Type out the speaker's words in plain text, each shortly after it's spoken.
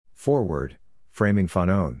Foreword, Framing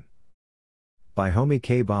Fanon. By Homi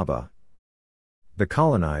K. Bhabha. The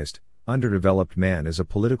colonized, underdeveloped man is a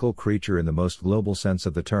political creature in the most global sense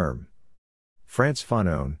of the term. Frantz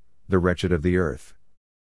Fanon, The Wretched of the Earth.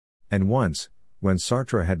 And once, when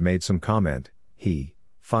Sartre had made some comment, he,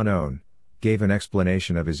 Fanon, gave an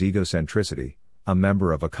explanation of his egocentricity. A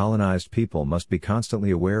member of a colonized people must be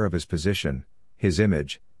constantly aware of his position, his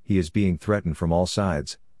image. He is being threatened from all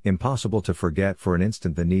sides, impossible to forget for an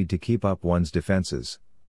instant the need to keep up one's defenses.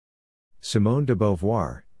 Simone de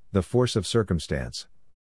Beauvoir, The Force of Circumstance.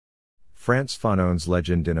 Frantz Fanon's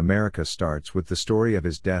legend in America starts with the story of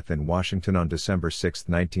his death in Washington on December 6,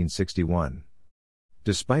 1961.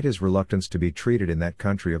 Despite his reluctance to be treated in that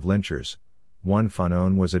country of lynchers, one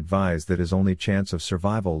Fanon was advised that his only chance of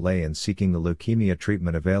survival lay in seeking the leukemia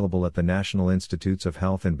treatment available at the National Institutes of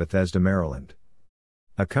Health in Bethesda, Maryland.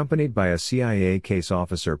 Accompanied by a CIA case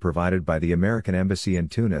officer provided by the American Embassy in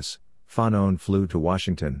Tunis, Fanon flew to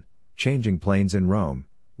Washington, changing planes in Rome,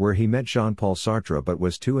 where he met Jean-Paul Sartre but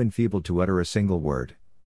was too enfeebled to utter a single word.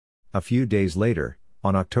 A few days later,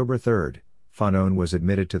 on October 3, Fanon was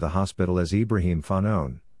admitted to the hospital as Ibrahim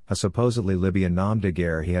Fanon, a supposedly Libyan nom de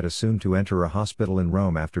guerre. He had assumed to enter a hospital in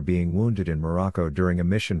Rome after being wounded in Morocco during a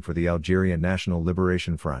mission for the Algerian National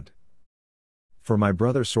Liberation Front. For my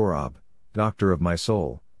brother Sohrab, Doctor of my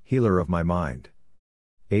soul, healer of my mind.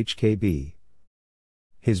 HKB.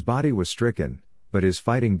 His body was stricken, but his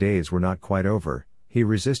fighting days were not quite over. He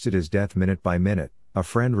resisted his death minute by minute, a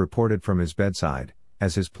friend reported from his bedside,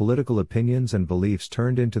 as his political opinions and beliefs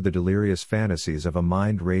turned into the delirious fantasies of a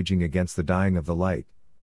mind raging against the dying of the light.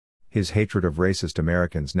 His hatred of racist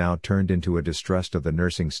Americans now turned into a distrust of the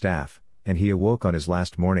nursing staff, and he awoke on his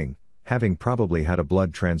last morning, having probably had a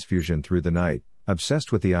blood transfusion through the night,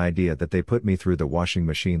 obsessed with the idea that they put me through the washing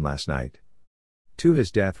machine last night. Too,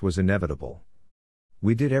 his death was inevitable.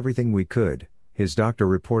 We did everything we could, his doctor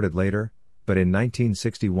reported later, but in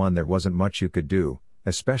 1961 there wasn't much you could do,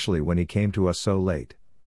 especially when he came to us so late.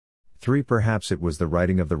 3. Perhaps it was the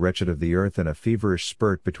writing of The Wretched of the Earth in a feverish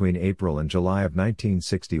spurt between April and July of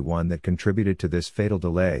 1961 that contributed to this fatal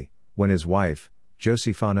delay. When his wife,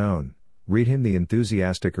 Josie Fanon, read him the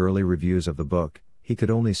enthusiastic early reviews of the book, he could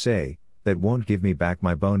only say, "That won't give me back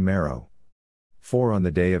my bone marrow." 4. On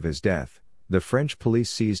the day of his death, the French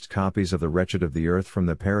police seized copies of The Wretched of the Earth from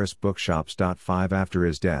the Paris bookshops. 5. After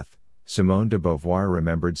his death, Simone de Beauvoir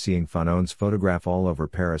remembered seeing Fanon's photograph all over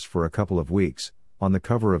Paris for a couple of weeks, on the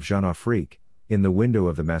cover of Jeune Afrique, in the window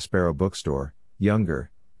of the Maspero bookstore,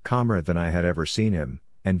 younger, calmer than I had ever seen him,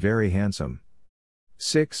 and very handsome.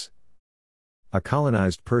 6. A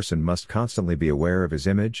colonized person must constantly be aware of his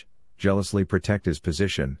image, jealously protect his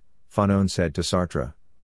position, Fanon said to Sartre.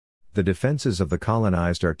 The defenses of the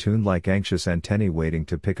colonized are tuned like anxious antennae waiting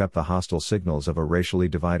to pick up the hostile signals of a racially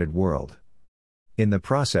divided world. In the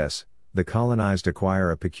process, the colonized acquire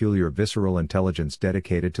a peculiar visceral intelligence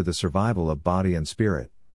dedicated to the survival of body and spirit.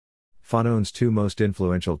 Fanon's two most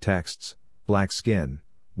influential texts, Black Skin,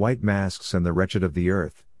 White Masks and The Wretched of the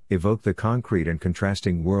Earth, evoke the concrete and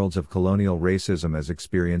contrasting worlds of colonial racism as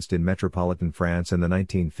experienced in metropolitan France in the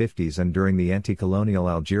 1950s and during the anti-colonial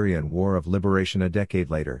Algerian War of Liberation a decade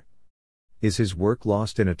later. Is his work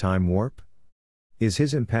lost in a time warp? Is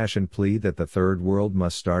his impassioned plea that the Third World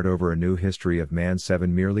must start over a new history of man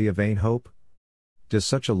 7 merely a vain hope? Does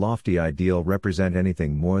such a lofty ideal represent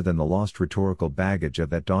anything more than the lost rhetorical baggage of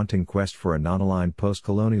that daunting quest for a non-aligned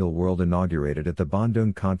post-colonial world inaugurated at the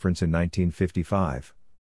Bandung Conference in 1955?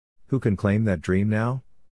 Who can claim that dream now?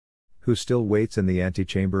 Who still waits in the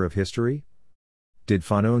antechamber of history? Did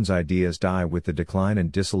Fanon's ideas die with the decline and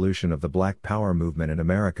dissolution of the Black Power movement in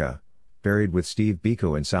America, buried with Steve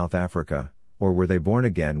Biko in South Africa? Or were they born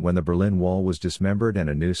again when the Berlin Wall was dismembered and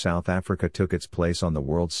a new South Africa took its place on the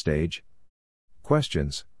world stage?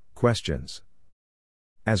 Questions, questions.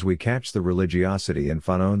 As we catch the religiosity in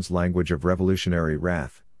Fanon's language of revolutionary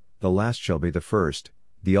wrath, the last shall be the first,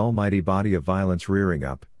 the almighty body of violence rearing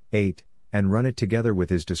up, 8, and run it together with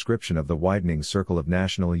his description of the widening circle of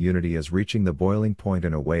national unity as reaching the boiling point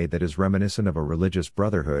in a way that is reminiscent of a religious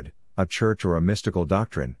brotherhood, a church or a mystical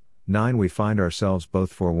doctrine. 9. We find ourselves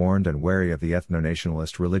both forewarned and wary of the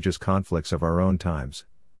ethno-nationalist religious conflicts of our own times.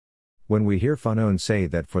 When we hear Fanon say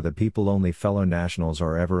that for the people only fellow nationals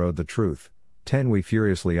are ever owed the truth, 10. We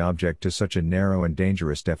furiously object to such a narrow and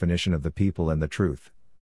dangerous definition of the people and the truth.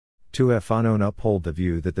 2. Fanon uphold the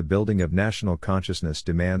view that the building of national consciousness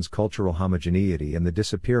demands cultural homogeneity and the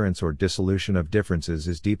disappearance or dissolution of differences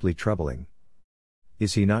is deeply troubling.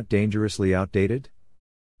 Is he not dangerously outdated?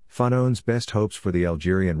 Fanon's best hopes for the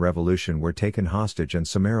Algerian Revolution were taken hostage and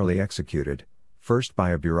summarily executed. first by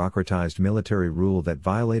a bureaucratized military rule that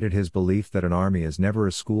violated his belief that an army is never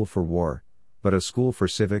a school for war, but a school for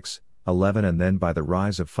civics, 11 and then by the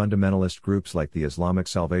rise of fundamentalist groups like the Islamic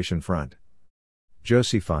Salvation Front.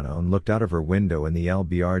 Josie Fanon looked out of her window in the El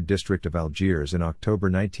Biar district of Algiers in October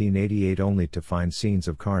 1988 only to find scenes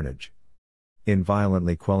of carnage. In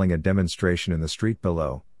violently quelling a demonstration in the street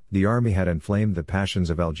below, the army had inflamed the passions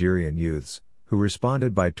of Algerian youths, who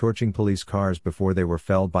responded by torching police cars before they were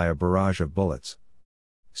felled by a barrage of bullets.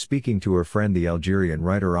 Speaking to her friend the Algerian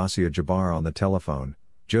writer Assia Jabbar on the telephone,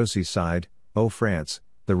 Josie sighed, "Oh France,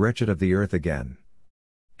 the wretched of the earth again."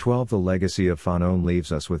 12. The legacy of Fanon leaves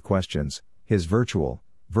us with questions. His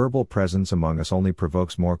verbal presence among us only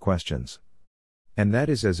provokes more questions. And that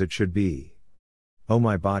is as it should be. "Oh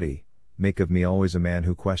my body, make of me always a man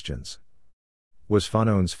who questions," was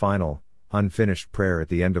Fanon's final, unfinished prayer at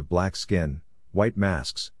the end of Black Skin, White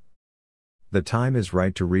Masks. The time is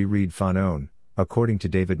right to reread Fanon, according to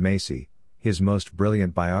David Macy, his most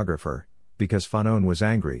brilliant biographer, because Fanon was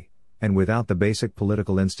angry, and without the basic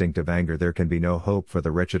political instinct of anger there can be no hope for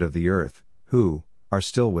the wretched of the earth, who are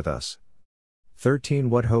still with us. 13.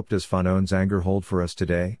 What hope does Fanon's anger hold for us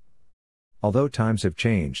today? Although times have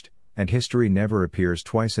changed, and history never appears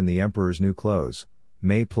twice in the emperor's new clothes,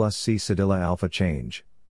 May plus C Cedilla Alpha change.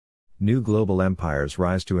 New global empires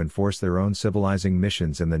rise to enforce their own civilizing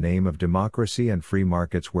missions in the name of democracy and free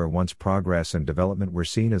markets where once progress and development were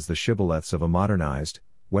seen as the shibboleths of a modernized,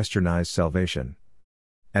 westernized salvation.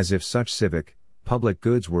 As if such civic, public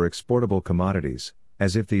goods were exportable commodities,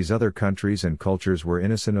 as if these other countries and cultures were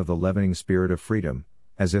innocent of the leavening spirit of freedom,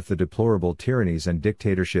 as if the deplorable tyrannies and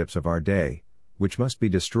dictatorships of our day, which must be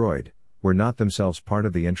destroyed, were not themselves part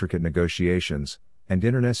of the intricate negotiations, and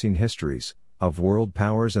internecine histories, of world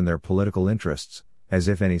powers and their political interests, as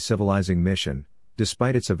if any civilizing mission,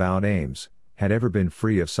 despite its avowed aims, had ever been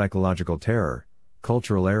free of psychological terror,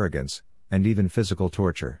 cultural arrogance, and even physical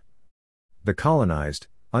torture. The colonized,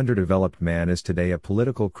 underdeveloped man is today a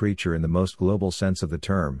political creature in the most global sense of the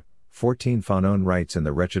term. 14. Fanon writes in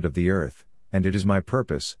The Wretched of the Earth, and it is my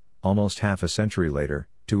purpose, almost half a century later,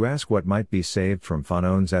 to ask what might be saved from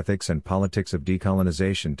Fanon's ethics and politics of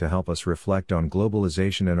decolonization to help us reflect on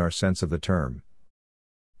globalization in our sense of the term.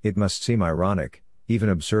 It must seem ironic, even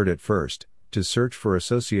absurd at first, to search for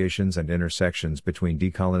associations and intersections between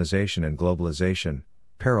decolonization and globalization.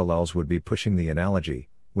 Parallels would be pushing the analogy,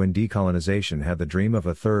 when decolonization had the dream of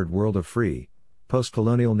a third world of free,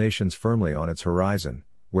 post-colonial nations firmly on its horizon,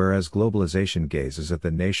 whereas globalization gazes at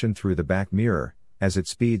the nation through the back mirror, as it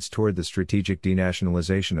speeds toward the strategic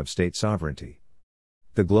denationalization of state sovereignty.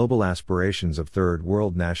 The global aspirations of third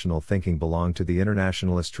world national thinking belong to the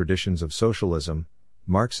internationalist traditions of socialism,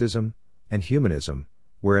 Marxism, and humanism,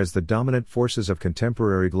 whereas the dominant forces of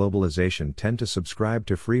contemporary globalization tend to subscribe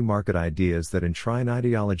to free market ideas that enshrine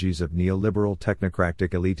ideologies of neoliberal technocratic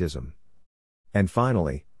elitism. And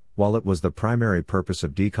finally, while it was the primary purpose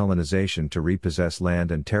of decolonization to repossess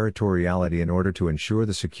land and territoriality in order to ensure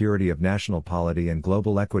the security of national polity and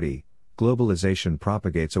global equity, globalization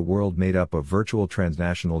propagates a world made up of virtual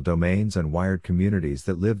transnational domains and wired communities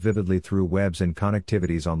that live vividly through webs and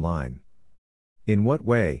connectivities online. In what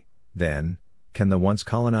way, then, can the once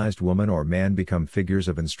colonized woman or man become figures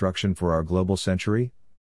of instruction for our global century?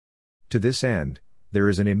 To this end, there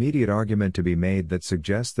is an immediate argument to be made that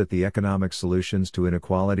suggests that the economic solutions to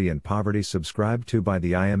inequality and poverty subscribed to by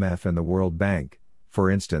the IMF and the World Bank, for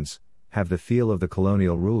instance, have the feel of the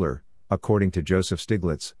colonial ruler, according to Joseph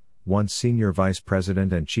Stiglitz, once senior vice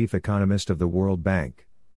president and chief economist of the World Bank.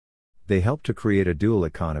 They help to create a dual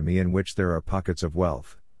economy in which there are pockets of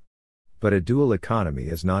wealth. But a dual economy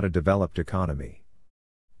is not a developed economy.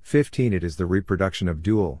 15. It is the reproduction of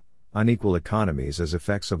dual, unequal economies as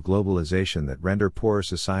effects of globalization that render poorer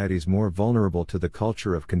societies more vulnerable to the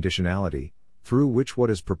culture of conditionality, through which what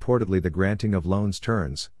is purportedly the granting of loans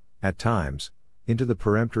turns, at times, into the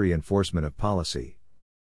peremptory enforcement of policy.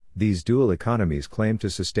 These dual economies claim to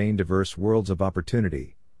sustain diverse worlds of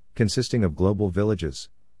opportunity, consisting of global villages,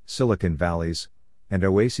 Silicon Valleys, and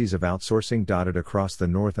oases of outsourcing dotted across the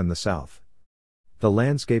North and the South. The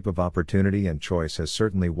landscape of opportunity and choice has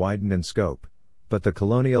certainly widened in scope, but the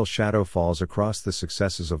colonial shadow falls across the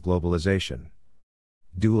successes of globalization.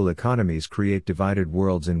 Dual economies create divided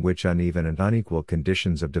worlds in which uneven and unequal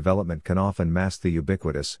conditions of development can often mask the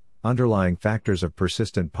ubiquitous, underlying factors of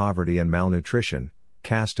persistent poverty and malnutrition,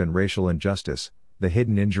 caste and racial injustice, the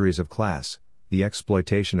hidden injuries of class, the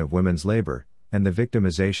exploitation of women's labor, and the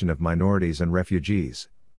victimization of minorities and refugees.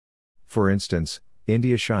 For instance,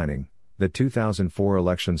 India Shining, the 2004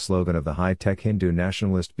 election slogan of the high-tech Hindu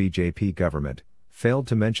nationalist BJP government, failed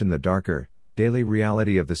to mention the darker, daily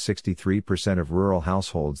reality of the 63% of rural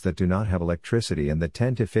households that do not have electricity and the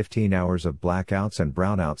 10 to 15 hours of blackouts and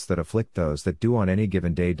brownouts that afflict those that do on any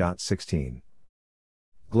given day. 16.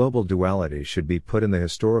 Global duality should be put in the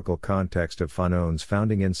historical context of Fanon's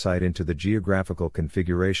founding insight into the geographical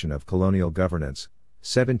configuration of colonial governance.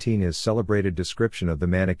 17. His celebrated description of the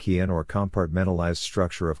Manichaean or compartmentalized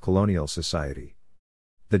structure of colonial society.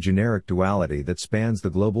 The generic duality that spans the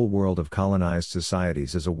global world of colonized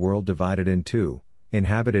societies is a world divided in two,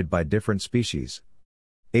 inhabited by different species.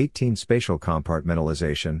 18. Spatial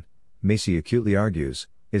compartmentalization, Macy acutely argues,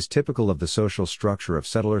 is typical of the social structure of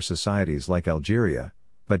settler societies like Algeria,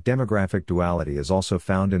 but demographic duality is also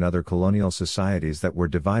found in other colonial societies that were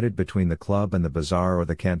divided between the club and the bazaar or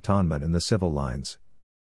the cantonment and the civil lines.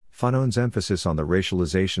 Fanon's emphasis on the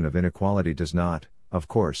racialization of inequality does not, of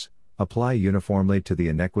course, apply uniformly to the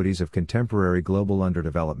inequities of contemporary global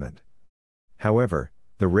underdevelopment. However,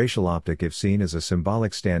 the racial optic, if seen as a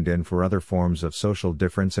symbolic stand-in for other forms of social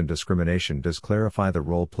difference and discrimination, does clarify the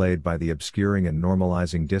role played by the obscuring and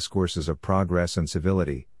normalizing discourses of progress and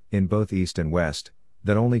civility, in both East and West,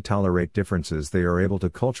 that only tolerate differences they are able to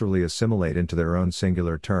culturally assimilate into their own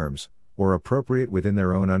singular terms, or appropriate within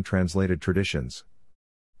their own untranslated traditions.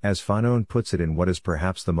 As Fanon puts it in what is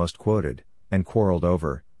perhaps the most quoted, and quarreled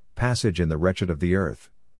over, passage in The Wretched of the Earth.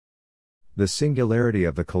 The singularity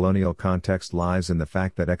of the colonial context lies in the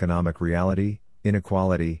fact that economic reality,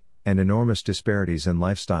 inequality, and enormous disparities in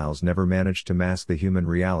lifestyles never managed to mask the human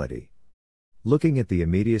reality. Looking at the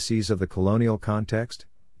immediacies of the colonial context,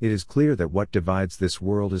 it is clear that what divides this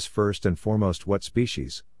world is first and foremost what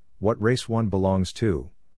species, what race one belongs to.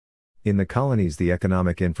 In the colonies, the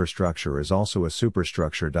economic infrastructure is also a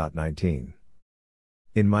superstructure. 19.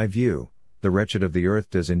 In my view, The Wretched of the Earth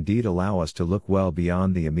does indeed allow us to look well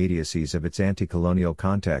beyond the immediacies of its anti-colonial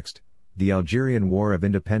context, the Algerian War of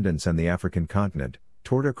Independence and the African continent,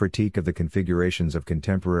 toward a critique of the configurations of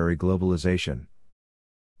contemporary globalization.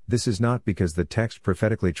 This is not because the text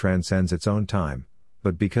prophetically transcends its own time,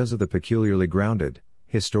 but because of the peculiarly grounded,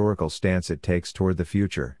 historical stance it takes toward the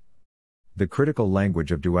future. The critical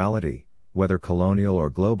language of duality, whether colonial or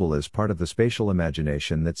global, is part of the spatial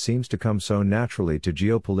imagination that seems to come so naturally to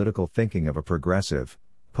geopolitical thinking of a progressive,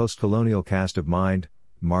 post-colonial cast of mind,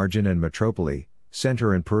 margin and metropole,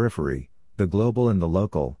 center and periphery, the global and the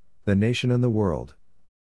local, the nation and the world.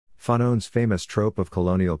 Fanon's famous trope of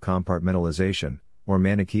colonial compartmentalization, or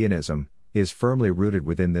Manichaeanism, is firmly rooted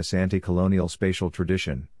within this anti-colonial spatial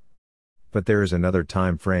tradition. But there is another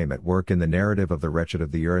time frame at work in the narrative of The Wretched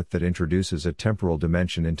of the Earth that introduces a temporal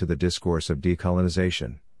dimension into the discourse of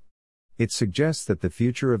decolonization. It suggests that the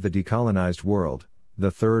future of the decolonized world,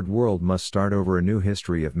 the Third World, must start over a new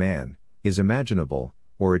history of man, is imaginable,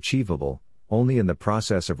 or achievable, only in the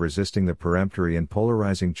process of resisting the peremptory and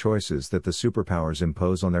polarizing choices that the superpowers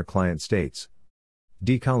impose on their client states.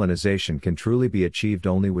 Decolonization can truly be achieved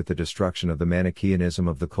only with the destruction of the Manichaeanism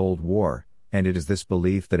of the Cold War, and it is this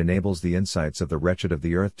belief that enables the insights of The Wretched of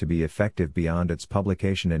the Earth to be effective beyond its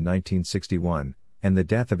publication in 1961, and the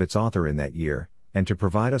death of its author in that year, and to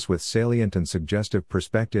provide us with salient and suggestive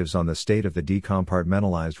perspectives on the state of the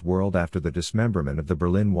decompartmentalized world after the dismemberment of the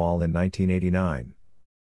Berlin Wall in 1989.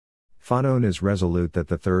 Fanon is resolute that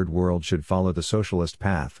the Third World should follow the socialist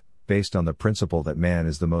path, based on the principle that man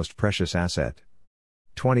is the most precious asset.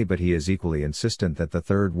 20. But he is equally insistent that the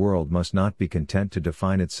Third World must not be content to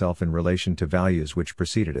define itself in relation to values which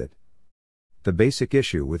preceded it. The basic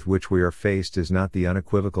issue with which we are faced is not the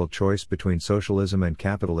unequivocal choice between socialism and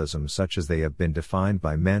capitalism such as they have been defined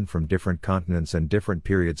by men from different continents and different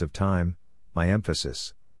periods of time, my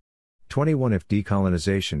emphasis. 21. If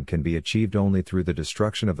decolonization can be achieved only through the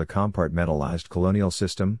destruction of the compartmentalized colonial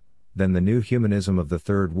system, then the new humanism of the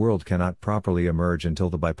Third World cannot properly emerge until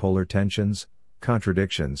the bipolar tensions,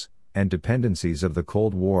 contradictions, and dependencies of the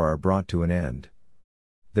Cold War are brought to an end.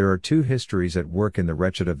 There are two histories at work in The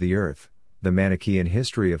Wretched of the Earth, the Manichaean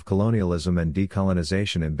history of colonialism and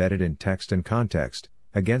decolonization embedded in text and context,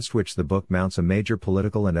 against which the book mounts a major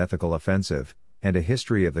political and ethical offensive, and a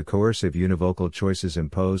history of the coercive univocal choices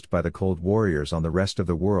imposed by the Cold Warriors on the rest of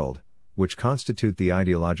the world, which constitute the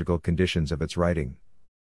ideological conditions of its writing.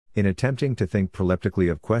 In attempting to think proleptically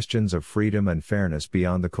of questions of freedom and fairness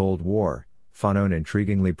beyond the Cold War, Fanon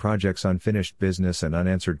intriguingly projects unfinished business and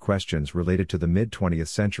unanswered questions related to the mid-20th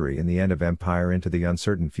century and the end of empire into the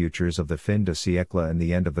uncertain futures of the fin de siècle and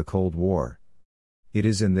the end of the Cold War. It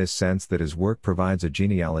is in this sense that his work provides a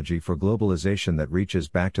genealogy for globalization that reaches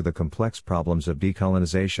back to the complex problems of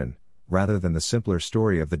decolonization, rather than the simpler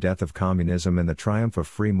story of the death of communism and the triumph of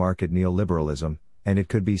free market neoliberalism, and it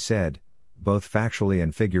could be said, both factually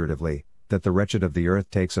and figuratively, that the wretched of the earth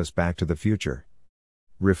takes us back to the future.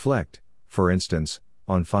 Reflect, for instance,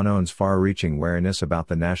 on Fanon's far-reaching wariness about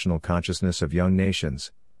the national consciousness of young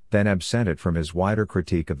nations, then absent it from his wider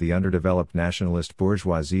critique of the underdeveloped nationalist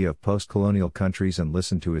bourgeoisie of post-colonial countries, and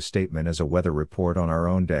listen to his statement as a weather report on our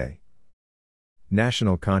own day.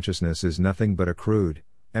 National consciousness is nothing but a crude,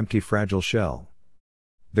 empty, fragile shell.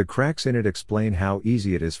 The cracks in it explain how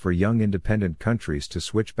easy it is for young independent countries to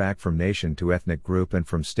switch back from nation to ethnic group and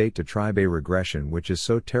from state to tribe, a regression which is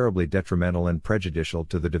so terribly detrimental and prejudicial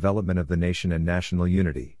to the development of the nation and national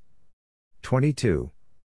unity. 22.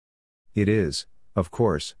 It is, of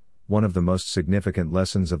course, one of the most significant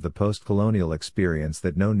lessons of the post-colonial experience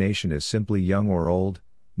that no nation is simply young or old,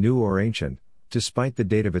 new or ancient, despite the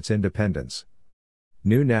date of its independence.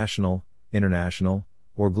 New national, international,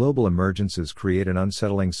 or global emergences create an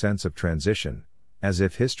unsettling sense of transition, as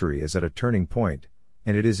if history is at a turning point,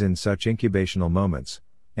 and it is in such incubational moments,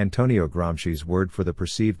 Antonio Gramsci's word for the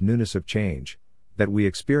perceived newness of change, that we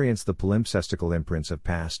experience the palimpsestical imprints of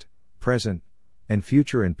past, present, and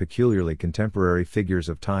future in peculiarly contemporary figures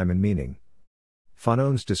of time and meaning.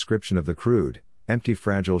 Fanon's description of the crude, empty,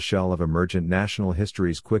 fragile shell of emergent national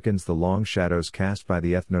histories quickens the long shadows cast by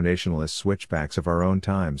the ethno-nationalist switchbacks of our own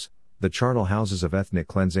times, the charnel houses of ethnic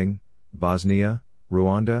cleansing, Bosnia,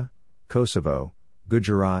 Rwanda, Kosovo,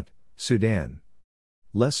 Gujarat, Sudan.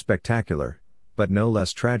 Less spectacular, but no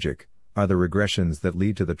less tragic, are the regressions that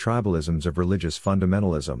lead to the tribalisms of religious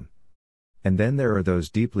fundamentalism. And then there are those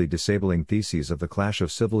deeply disabling theses of the clash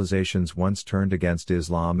of civilizations once turned against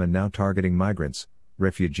Islam and now targeting migrants,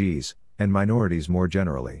 refugees, and minorities more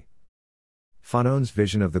generally. Fanon's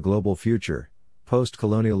vision of the global future,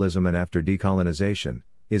 post-colonialism and after decolonization,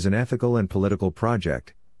 is an ethical and political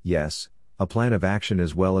project, yes, a plan of action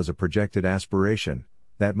as well as a projected aspiration,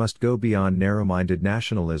 that must go beyond narrow-minded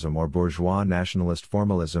nationalism or bourgeois nationalist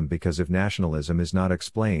formalism, because if nationalism is not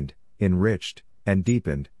explained, enriched, and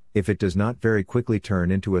deepened, if it does not very quickly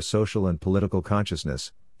turn into a social and political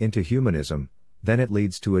consciousness, into humanism, then it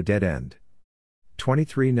leads to a dead end.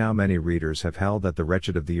 23. Now many readers have held that the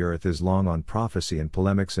wretched of the earth is long on prophecy and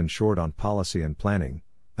polemics and short on policy and planning,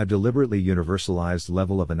 a deliberately universalized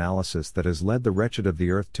level of analysis that has led the wretched of the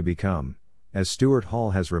earth to become, as Stuart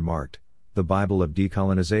Hall has remarked, the Bible of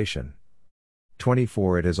decolonization.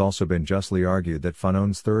 24. It has also been justly argued that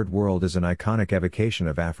Fanon's Third World is an iconic evocation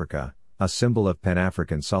of Africa, a symbol of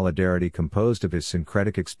Pan-African solidarity composed of his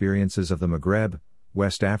syncretic experiences of the Maghreb,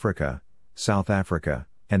 West Africa, South Africa,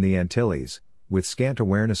 and the Antilles, with scant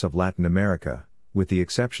awareness of Latin America, with the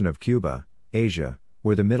exception of Cuba, Asia,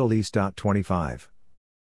 or the Middle East. 25.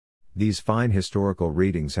 These fine historical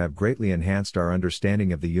readings have greatly enhanced our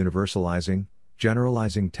understanding of the universalizing,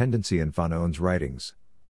 generalizing tendency in Fanon's writings.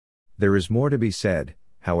 There is more to be said,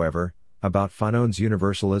 however, about Fanon's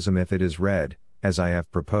universalism if it is read, as I have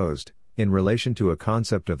proposed, in relation to a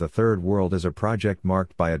concept of the Third World as a project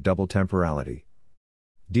marked by a double temporality.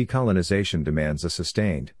 Decolonization demands a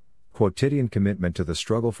sustained, quotidian commitment to the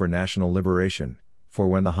struggle for national liberation, for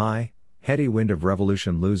when the high, heady wind of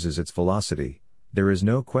revolution loses its velocity, there is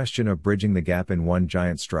no question of bridging the gap in one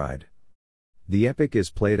giant stride. The epic is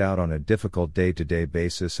played out on a difficult day-to-day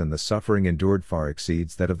basis, and the suffering endured far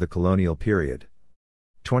exceeds that of the colonial period.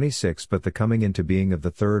 26. But the coming into being of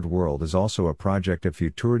the Third World is also a project of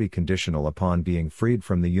futurity conditional upon being freed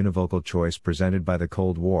from the univocal choice presented by the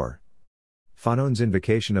Cold War. Fanon's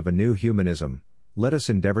invocation of a new humanism, let us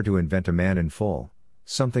endeavor to invent a man in full,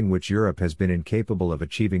 something which Europe has been incapable of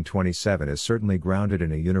achieving. 27. Is certainly grounded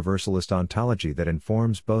in a universalist ontology that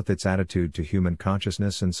informs both its attitude to human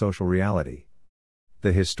consciousness and social reality.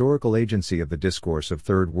 The historical agency of the discourse of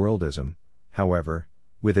Third Worldism, however,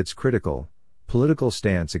 with its critical, political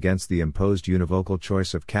stance against the imposed univocal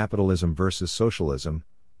choice of capitalism versus socialism,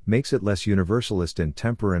 makes it less universalist in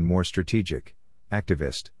temper and more strategic,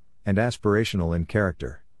 activist, and aspirational in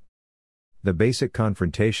character. The basic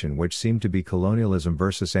confrontation, which seemed to be colonialism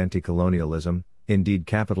versus anti-colonialism, indeed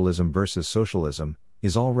capitalism versus socialism,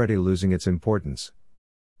 is already losing its importance.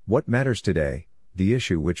 What matters today, the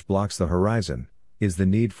issue which blocks the horizon, is the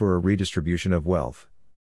need for a redistribution of wealth.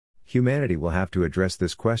 Humanity will have to address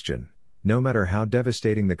this question, no matter how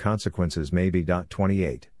devastating the consequences may be.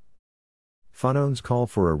 28. Fanon's call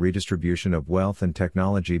for a redistribution of wealth and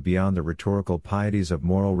technology beyond the rhetorical pieties of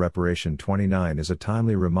moral reparation. 29 is a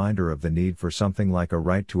timely reminder of the need for something like a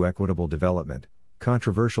right to equitable development,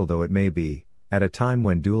 controversial though it may be, at a time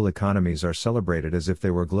when dual economies are celebrated as if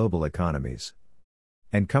they were global economies.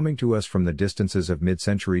 And coming to us from the distances of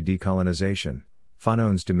mid-century decolonization,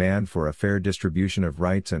 Fanon's demand for a fair distribution of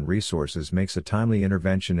rights and resources makes a timely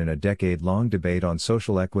intervention in a decade-long debate on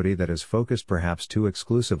social equity that is focused perhaps too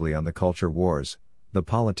exclusively on the culture wars, the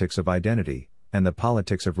politics of identity, and the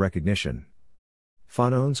politics of recognition.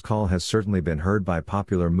 Fanon's call has certainly been heard by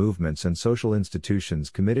popular movements and social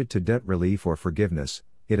institutions committed to debt relief or forgiveness.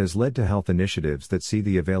 It has led to health initiatives that see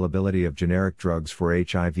the availability of generic drugs for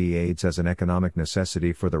HIV/AIDS as an economic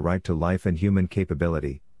necessity for the right to life and human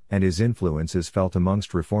capability, and his influence is felt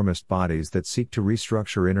amongst reformist bodies that seek to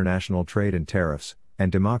restructure international trade and tariffs,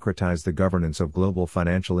 and democratize the governance of global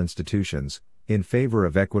financial institutions, in favor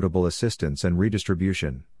of equitable assistance and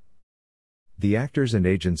redistribution. The actors and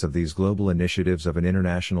agents of these global initiatives of an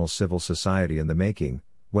international civil society in the making,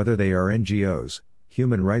 whether they are NGOs,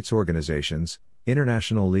 human rights organizations,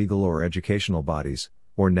 international legal or educational bodies,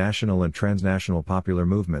 or national and transnational popular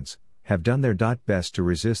movements, have done their best to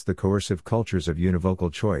resist the coercive cultures of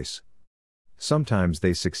univocal choice. Sometimes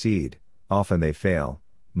they succeed, often they fail,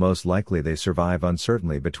 most likely they survive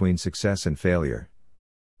uncertainly between success and failure.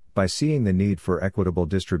 By seeing the need for equitable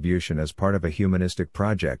distribution as part of a humanistic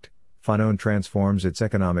project, Fanon transforms its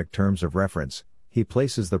economic terms of reference. He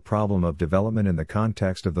places the problem of development in the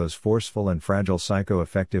context of those forceful and fragile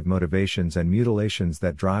psycho-affective motivations and mutilations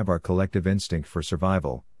that drive our collective instinct for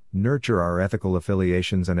survival, nurture our ethical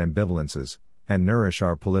affiliations and ambivalences, and nourish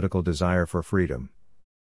our political desire for freedom.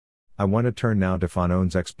 I want to turn now to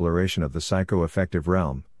Fanon's exploration of the psycho-affective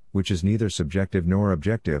realm, which is neither subjective nor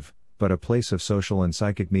objective, but a place of social and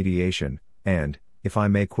psychic mediation, and, if I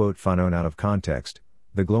may quote Fanon out of context,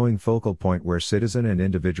 the glowing focal point where citizen and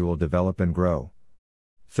individual develop and grow.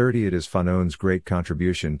 30. It is Fanon's great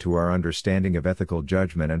contribution to our understanding of ethical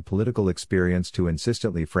judgment and political experience to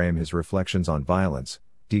insistently frame his reflections on violence,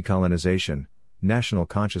 decolonization, national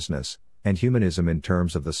consciousness, and humanism in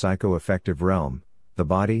terms of the psycho-affective realm, the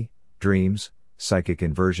body, dreams, psychic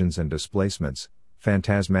inversions and displacements,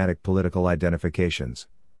 phantasmatic political identifications.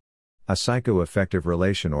 A psycho-affective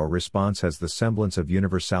relation or response has the semblance of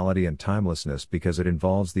universality and timelessness because it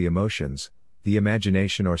involves the emotions, the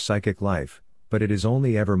imagination or psychic life, but it is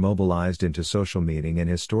only ever mobilized into social meaning and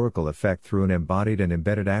historical effect through an embodied and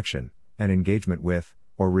embedded action, an engagement with,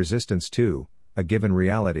 or resistance to, a given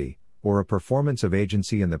reality, or a performance of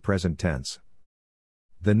agency in the present tense.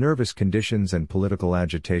 The nervous conditions and political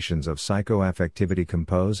agitations of psychoaffectivity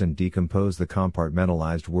compose and decompose the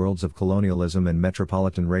compartmentalized worlds of colonialism and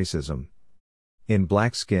metropolitan racism. In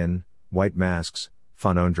Black Skin, White Masks,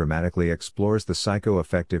 Fanon dramatically explores the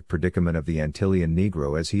psychoaffective predicament of the Antillean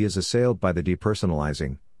Negro as he is assailed by the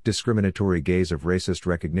depersonalizing, discriminatory gaze of racist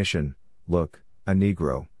recognition. Look, a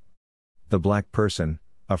Negro. The black person,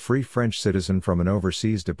 a free French citizen from an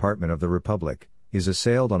overseas department of the Republic, is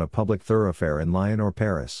assailed on a public thoroughfare in Lyon or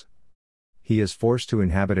Paris. He is forced to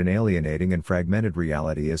inhabit an alienating and fragmented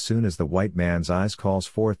reality as soon as the white man's eyes calls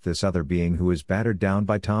forth this other being who is battered down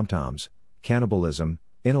by tom-toms, cannibalism,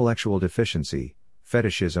 intellectual deficiency,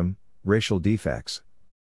 fetishism, racial defects.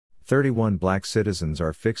 31 Black citizens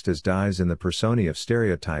are fixed as dies in the personae of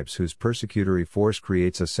stereotypes whose persecutory force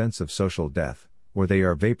creates a sense of social death, or they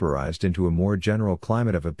are vaporized into a more general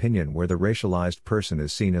climate of opinion where the racialized person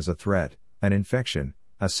is seen as a threat, an infection,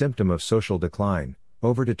 a symptom of social decline,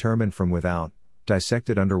 overdetermined from without,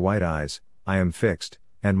 dissected under white eyes. I am fixed,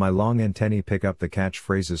 and my long antennae pick up the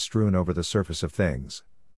catchphrases strewn over the surface of things.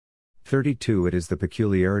 32 It is the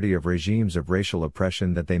peculiarity of regimes of racial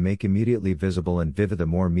oppression that they make immediately visible and vivid the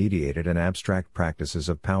more mediated and abstract practices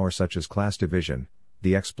of power such as class division,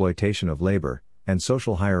 the exploitation of labor, and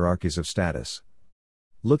social hierarchies of status.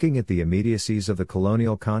 Looking at the immediacies of the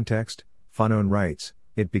colonial context, Fanon writes,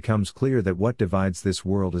 it becomes clear that what divides this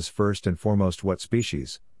world is first and foremost what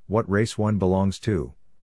species, what race one belongs to.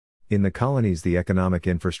 In the colonies the economic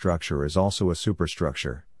infrastructure is also a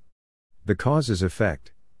superstructure. The cause is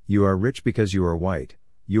effect. You are rich because you are white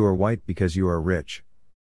because you are rich.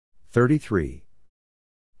 33.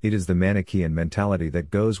 It is the Manichaean mentality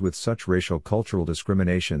that goes with such racial cultural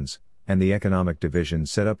discriminations, and the economic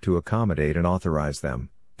divisions set up to accommodate and authorize them,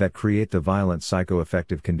 that create the violent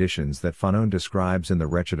psychoaffective conditions that Fanon describes in The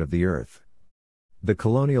Wretched of the Earth. The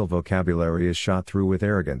colonial vocabulary is shot through with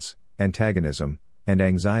arrogance, antagonism, and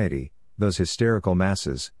anxiety, those hysterical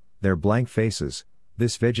masses, their blank faces,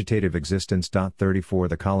 this vegetative existence. 34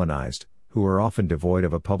 The colonized, who are often devoid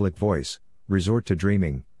of a public voice, resort to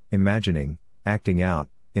dreaming, imagining, acting out,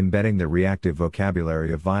 embedding the reactive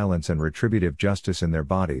vocabulary of violence and retributive justice in their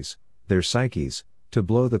bodies, their psyches. To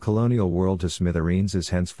blow the colonial world to smithereens is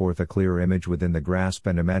henceforth a clear image within the grasp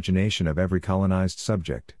and imagination of every colonized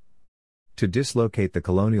subject. To dislocate the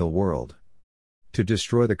colonial world. To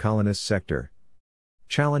destroy the colonist sector.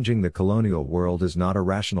 Challenging the colonial world is not a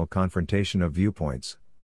rational confrontation of viewpoints.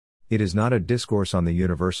 It is not a discourse on the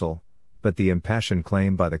universal, but the impassioned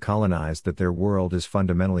claim by the colonized that their world is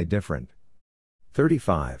fundamentally different.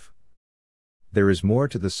 35. There is more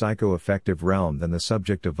to the psycho-affective realm than the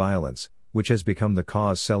subject of violence, which has become the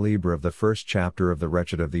cause célèbre of the first chapter of The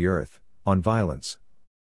Wretched of the Earth, on violence.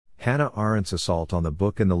 Hannah Arendt's assault on the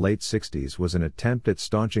book in the late 60s was an attempt at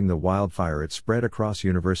staunching the wildfire it spread across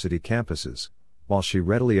university campuses, while she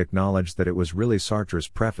readily acknowledged that it was really Sartre's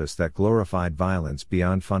preface that glorified violence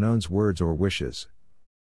beyond Fanon's words or wishes.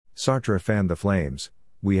 Sartre fanned the flames,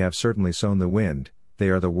 we have certainly sown the wind, they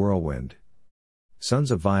are the whirlwind.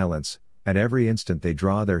 Sons of violence, at every instant they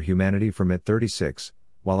draw their humanity from it. 36,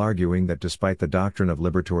 while arguing that despite the doctrine of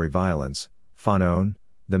liberatory violence, Fanon,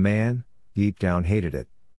 the man, deep down hated it.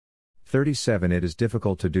 37 It is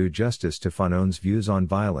difficult to do justice to Fanon's views on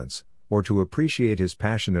violence, or to appreciate his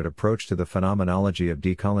passionate approach to the phenomenology of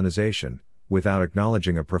decolonization, without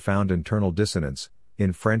acknowledging a profound internal dissonance,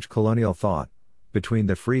 in French colonial thought, between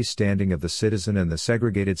the free standing of the citizen and the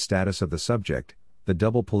segregated status of the subject, the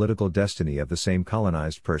double political destiny of the same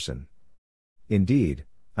colonized person. Indeed,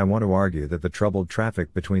 I want to argue that the troubled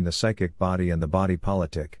traffic between the psychic body and the body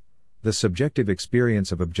politic, the subjective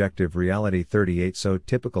experience of objective reality 38 so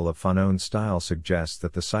typical of Fanon's style suggests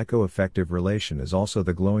that the psycho-affective relation is also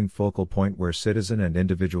the glowing focal point where citizen and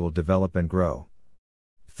individual develop and grow.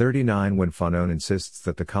 39 When Fanon insists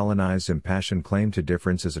that the colonized's impassioned claim to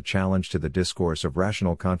difference is a challenge to the discourse of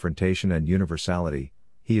rational confrontation and universality,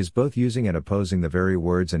 he is both using and opposing the very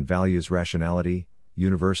words and values rationality,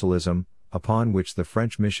 universalism, upon which the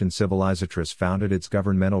French mission civilisatrice founded its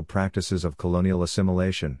governmental practices of colonial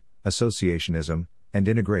assimilation, associationism, and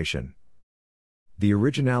integration. The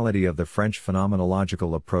originality of the French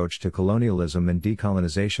phenomenological approach to colonialism and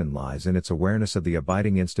decolonization lies in its awareness of the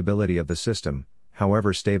abiding instability of the system,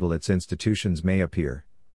 however stable its institutions may appear.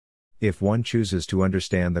 If one chooses to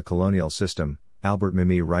understand the colonial system, Albert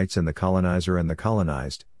Memmi writes in The Colonizer and the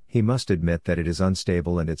Colonized, he must admit that it is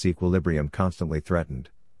unstable and its equilibrium constantly threatened.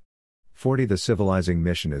 40 The civilizing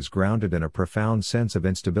mission is grounded in a profound sense of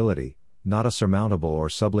instability, not a surmountable or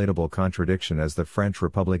sublatable contradiction as the French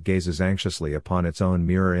Republic gazes anxiously upon its own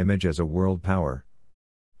mirror image as a world power.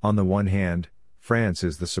 On the one hand, France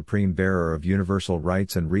is the supreme bearer of universal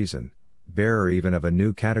rights and reason, bearer even of a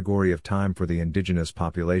new category of time for the indigenous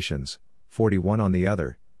populations. 41 On the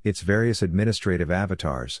other, its various administrative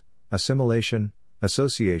avatars, assimilation,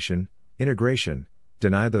 association, integration,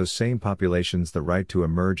 deny those same populations the right to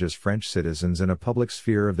emerge as French citizens in a public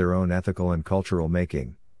sphere of their own ethical and cultural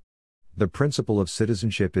making. The principle of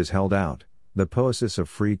citizenship is held out, the poesis of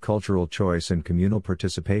free cultural choice and communal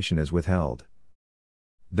participation is withheld.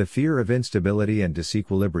 The fear of instability and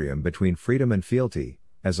disequilibrium between freedom and fealty,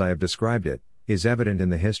 as I have described it, is evident in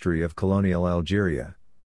the history of colonial Algeria.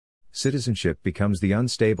 Citizenship becomes the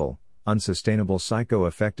unstable, unsustainable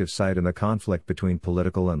psycho-affective site in the conflict between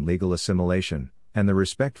political and legal assimilation, and the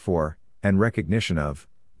respect for, and recognition of,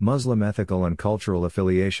 Muslim ethical and cultural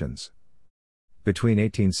affiliations. Between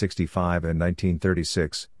 1865 and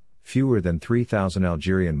 1936, fewer than 3,000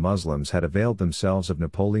 Algerian Muslims had availed themselves of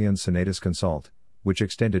Napoleon's Senatus Consult, which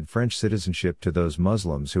extended French citizenship to those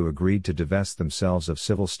Muslims who agreed to divest themselves of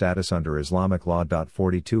civil status under Islamic law.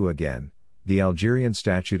 42 Again, the Algerian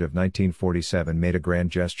Statute of 1947 made a grand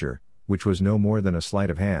gesture, which was no more than a sleight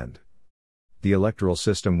of hand. The electoral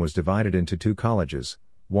system was divided into two colleges,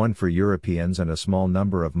 one for Europeans and a small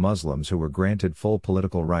number of Muslims who were granted full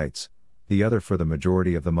political rights, the other for the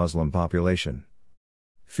majority of the Muslim population.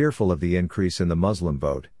 Fearful of the increase in the Muslim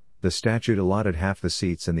vote, the statute allotted half the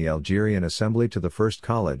seats in the Algerian Assembly to the first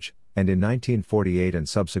college, and in 1948 and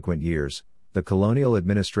subsequent years, the colonial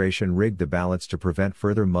administration rigged the ballots to prevent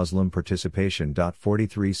further Muslim participation.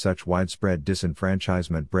 43 Such widespread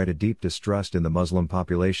disenfranchisement bred a deep distrust in the Muslim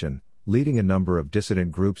population, leading a number of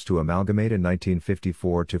dissident groups to amalgamate in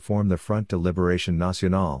 1954 to form the Front de Libération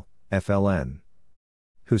Nationale, FLN.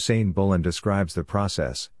 Hussein Boulan describes the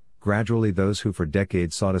process. Gradually those who for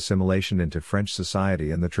decades sought assimilation into French society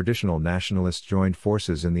and the traditional nationalists joined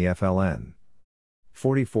forces in the FLN.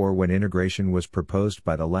 44 When integration was proposed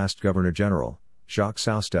by the last Governor-General, Jacques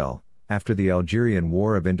Soustelle, after the Algerian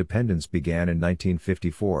War of Independence began in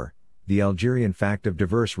 1954, the Algerian fact of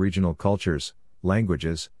diverse regional cultures,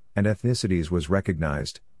 languages, and ethnicities was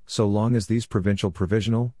recognized, so long as these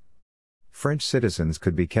provisional French citizens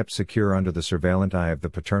could be kept secure under the surveillant eye of the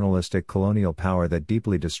paternalistic colonial power that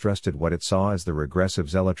deeply distrusted what it saw as the regressive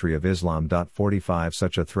zealotry of Islam. 45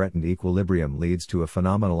 Such a threatened equilibrium leads to a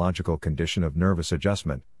phenomenological condition of nervous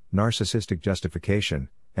adjustment, narcissistic justification,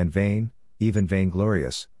 and vain, even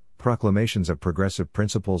vainglorious, proclamations of progressive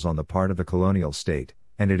principles on the part of the colonial state,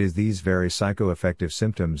 and it is these very psychoaffective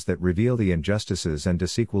symptoms that reveal the injustices and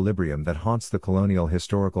disequilibrium that haunts the colonial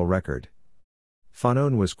historical record.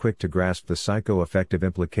 Fanon was quick to grasp the psychoaffective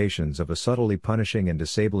implications of a subtly punishing and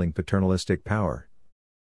disabling paternalistic power.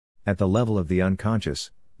 At the level of the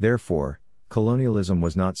unconscious, therefore, colonialism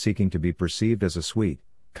was not seeking to be perceived as a sweet,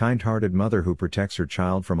 kind-hearted mother who protects her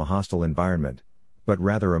child from a hostile environment, but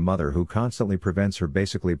rather a mother who constantly prevents her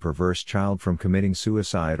basically perverse child from committing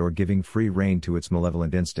suicide or giving free rein to its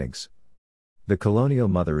malevolent instincts. The colonial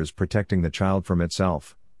mother is protecting the child from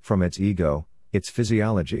itself, from its ego, its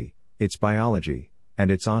physiology, its biology,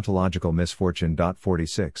 and its ontological misfortune.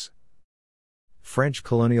 46. French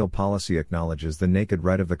colonial policy acknowledges the naked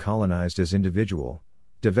right of the colonized as individual,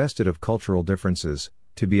 divested of cultural differences,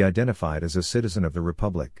 to be identified as a citizen of the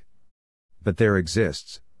Republic. But there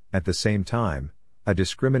exists, at the same time, a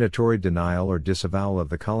discriminatory denial or disavowal of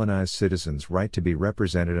the colonized citizen's right to be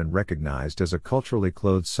represented and recognized as a culturally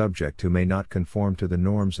clothed subject who may not conform to the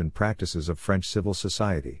norms and practices of French civil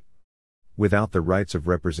society. Without the rights of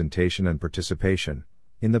representation and participation,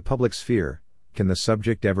 in the public sphere, can the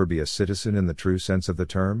subject ever be a citizen in the true sense of the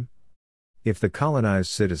term? If the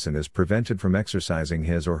colonized citizen is prevented from exercising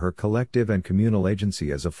his or her collective and communal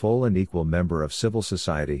agency as a full and equal member of civil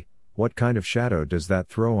society, what kind of shadow does that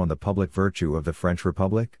throw on the public virtue of the French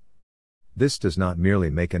Republic? This does not merely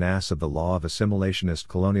make an ass of the law of assimilationist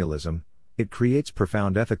colonialism, it creates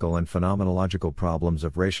profound ethical and phenomenological problems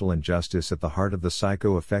of racial injustice at the heart of the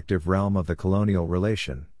psycho-affective realm of the colonial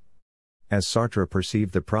relation. As Sartre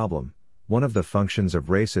perceived the problem, one of the functions of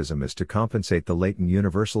racism is to compensate the latent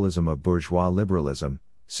universalism of bourgeois liberalism.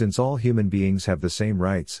 Since all human beings have the same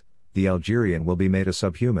rights, the Algerian will be made a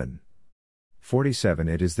subhuman. 47.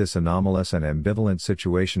 It is this anomalous and ambivalent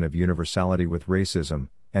situation of universality with racism,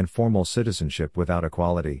 and formal citizenship without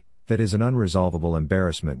equality, that is an unresolvable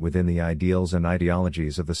embarrassment within the ideals and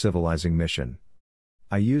ideologies of the civilizing mission.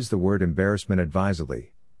 I use the word embarrassment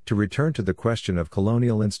advisedly, to return to the question of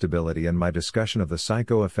colonial instability and my discussion of the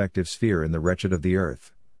psycho-affective sphere in The Wretched of the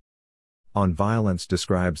Earth. On Violence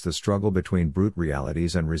describes the struggle between brute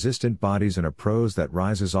realities and resistant bodies in a prose that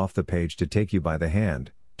rises off the page to take you by the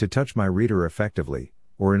hand, to touch my reader effectively,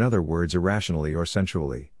 or in other words irrationally or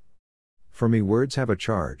sensually. For me words have a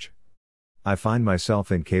charge. I find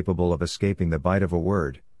myself incapable of escaping the bite of a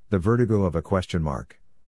word, the vertigo of a question mark.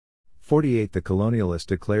 48. The colonialist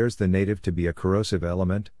declares the native to be a corrosive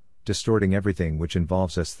element, distorting everything which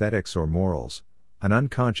involves aesthetics or morals, an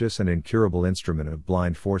unconscious and incurable instrument of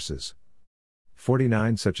blind forces.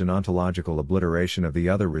 49. Such an ontological obliteration of the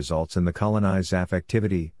other results in the colonized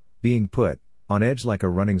affectivity, being put on edge like a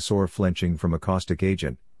running sore flinching from a caustic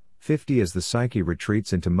agent. 50. As the psyche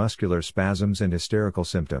retreats into muscular spasms and hysterical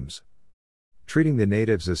symptoms. Treating the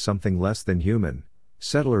natives as something less than human,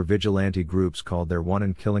 settler vigilante groups called their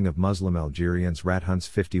wanton killing of Muslim Algerians rat hunts.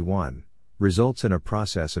 51. Results in a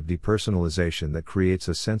process of depersonalization that creates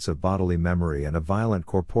a sense of bodily memory and a violent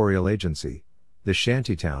corporeal agency. The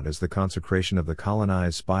shantytown is the consecration of the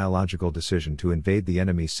colonized's biological decision to invade the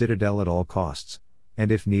enemy citadel at all costs,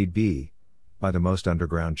 and if need be, by the most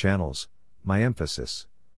underground channels. My emphasis.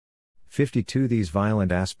 52. These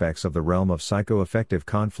violent aspects of the realm of psycho-affective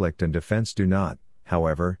conflict and defense do not,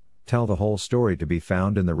 however, tell the whole story to be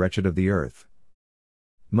found in The Wretched of the Earth.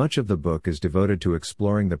 Much of the book is devoted to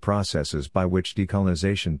exploring the processes by which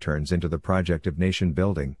decolonization turns into the project of nation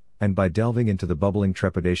building, and by delving into the bubbling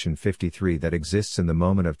trepidation 53 that exists in the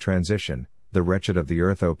moment of transition. The Wretched of the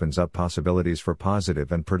Earth opens up possibilities for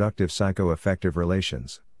positive and productive psycho-affective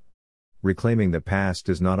relations. Reclaiming the past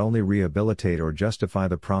does not only rehabilitate or justify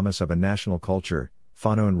the promise of a national culture,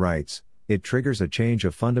 Fanon writes, it triggers a change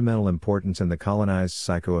of fundamental importance in the colonized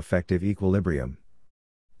psycho-affective equilibrium.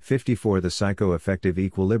 54. The psycho-affective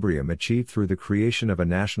equilibrium achieved through the creation of a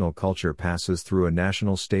national culture passes through a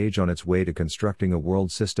national stage on its way to constructing a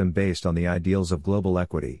world system based on the ideals of global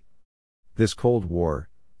equity. This Cold War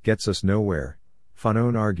gets us nowhere,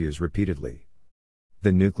 Fanon argues repeatedly.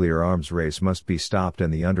 The nuclear arms race must be stopped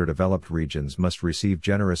and the underdeveloped regions must receive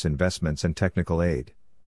generous investments and technical aid.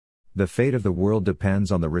 The fate of the world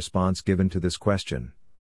depends on the response given to this question.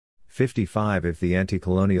 55. If the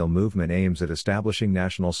anti-colonial movement aims at establishing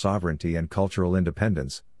national sovereignty and cultural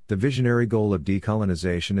independence, the visionary goal of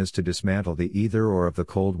decolonization is to dismantle the either-or of the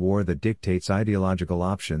Cold War that dictates ideological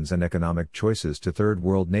options and economic choices to Third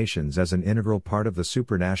World nations as an integral part of the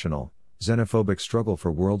supranational, xenophobic struggle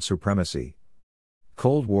for world supremacy.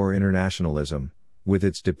 Cold War internationalism, with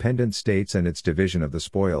its dependent states and its division of the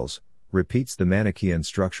spoils, repeats the Manichaean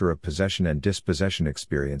structure of possession and dispossession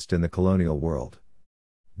experienced in the colonial world.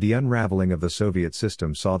 The unraveling of the Soviet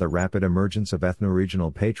system saw the rapid emergence of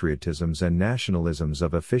ethno-regional patriotisms and nationalisms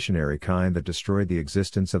of a fissionary kind that destroyed the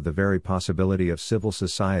existence of the very possibility of civil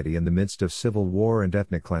society in the midst of civil war and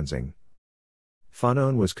ethnic cleansing.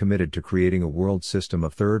 Fanon was committed to creating a world system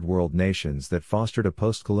of third world nations that fostered a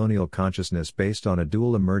post-colonial consciousness based on a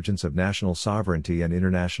dual emergence of national sovereignty and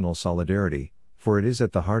international solidarity, for it is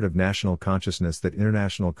at the heart of national consciousness that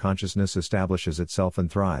international consciousness establishes itself and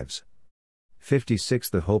thrives. 56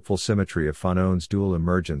 The hopeful symmetry of Fanon's dual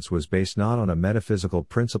emergence was based not on a metaphysical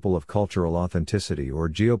principle of cultural authenticity or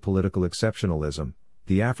geopolitical exceptionalism,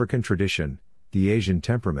 the African tradition, the Asian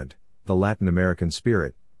temperament, the Latin American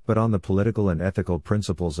spirit, but on the political and ethical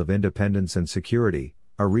principles of independence and security,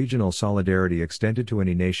 a regional solidarity extended to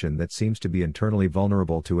any nation that seems to be internally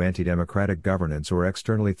vulnerable to anti-democratic governance or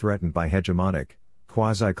externally threatened by hegemonic,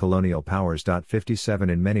 quasi-colonial powers.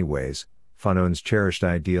 57 In many ways, Fanon's cherished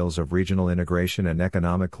ideals of regional integration and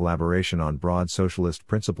economic collaboration on broad socialist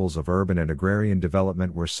principles of urban and agrarian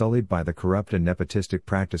development were sullied by the corrupt and nepotistic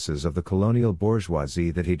practices of the colonial bourgeoisie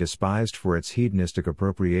that he despised for its hedonistic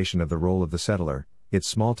appropriation of the role of the settler, its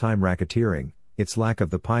small-time racketeering, its lack of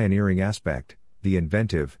the pioneering aspect, the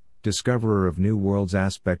inventive, discoverer of new worlds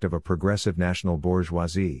aspect of a progressive national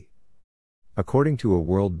bourgeoisie. According to a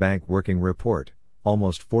World Bank working report,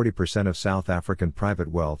 almost 40% of South African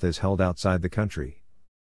private wealth is held outside the country.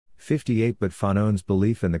 58 But Fanon's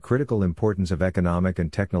belief in the critical importance of economic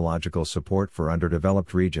and technological support for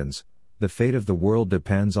underdeveloped regions, the fate of the world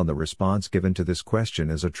depends on the response given to this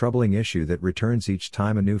question, is a troubling issue that returns each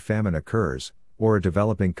time a new famine occurs, or a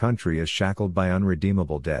developing country is shackled by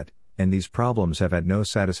unredeemable debt, and these problems have had no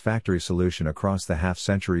satisfactory solution across the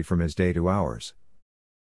half-century from his day to ours.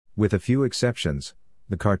 With a few exceptions,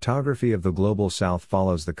 the cartography of the global south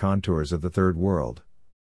follows the contours of the third world.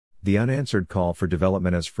 The unanswered call for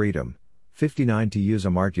development as freedom, 59 to use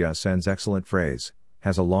Amartya Sen's excellent phrase,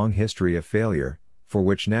 has a long history of failure, for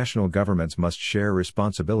which national governments must share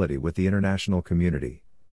responsibility with the international community.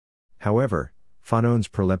 However, Fanon's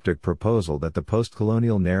proleptic proposal that the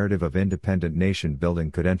post-colonial narrative of independent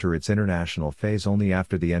nation-building could enter its international phase only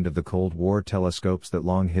after the end of the Cold War telescopes that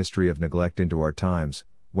long history of neglect into our times,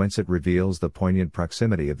 whence it reveals the poignant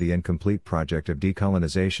proximity of the incomplete project of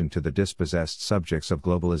decolonization to the dispossessed subjects of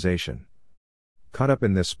globalization. Caught up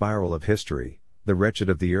in this spiral of history, the wretched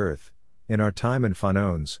of the earth, in our time and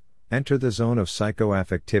Fanon's, enter the zone of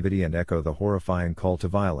psychoaffectivity and echo the horrifying call to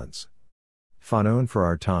violence. Fanon for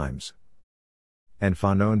our times. And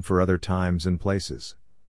Fanon for other times and places.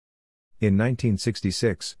 In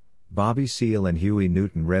 1966, Bobby Seale and Huey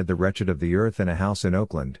Newton read The Wretched of the Earth in a house in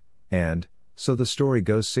Oakland, and, so the story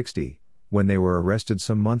goes 60, when they were arrested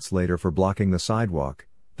some months later for blocking the sidewalk,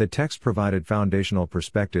 the text provided foundational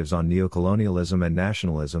perspectives on neocolonialism and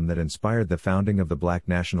nationalism that inspired the founding of the Black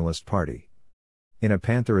Nationalist Party. In A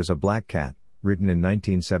Panther is a Black Cat, written in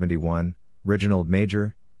 1971, Reginald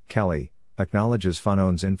Major, Kelly, acknowledges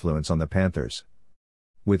Fanon's influence on the Panthers.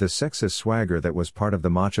 With a sexist swagger that was part of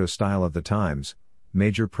the macho style of the times,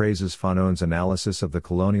 Major praises Fanon's analysis of the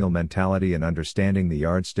colonial mentality and understanding the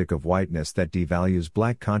yardstick of whiteness that devalues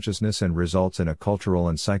black consciousness and results in a cultural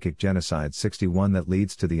and psychic genocide. 61 That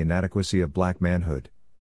leads to the inadequacy of black manhood.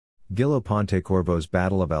 Gillo Pontecorvo's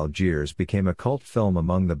Battle of Algiers became a cult film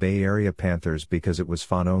among the Bay Area Panthers because it was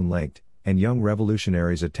Fanon-linked, and young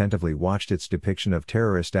revolutionaries attentively watched its depiction of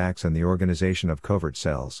terrorist acts and the organization of covert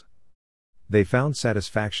cells. They found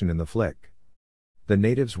satisfaction in the flick. The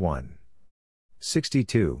Natives won.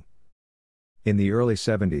 62. In the early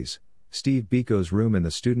 70s, Steve Biko's room in the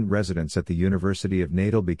student residence at the University of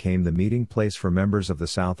Natal became the meeting place for members of the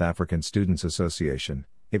South African Students' Association.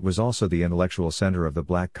 It was also the intellectual center of the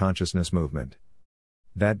Black consciousness movement.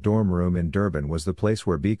 That dorm room in Durban was the place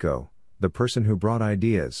where Biko, the person who brought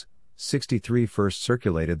ideas, 63 first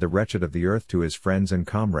circulated The Wretched of the Earth to his friends and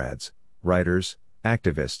comrades, writers,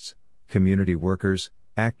 activists, community workers,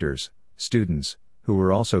 actors, students, who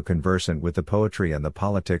were also conversant with the poetry and the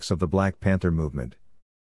politics of the Black Panther movement.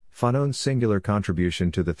 Fanon's singular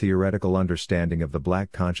contribution to the theoretical understanding of the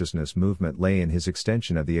Black consciousness movement lay in his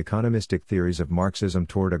extension of the economistic theories of Marxism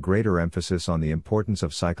toward a greater emphasis on the importance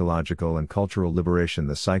of psychological and cultural liberation,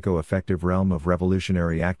 the psycho-affective realm of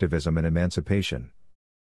revolutionary activism and emancipation.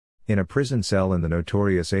 In a prison cell in the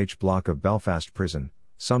notorious H Block of Belfast Prison,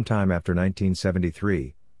 sometime after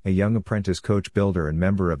 1973, a young apprentice coach builder and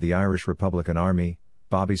member of the Irish Republican Army,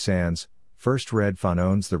 Bobby Sands, first read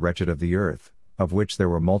Fanon's The Wretched of the Earth, of which there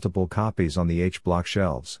were multiple copies on the H Block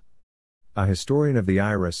shelves. A historian of the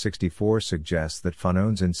IRA 64 suggests that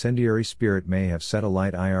Fanon's incendiary spirit may have set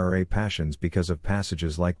alight IRA passions because of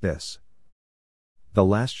passages like this. The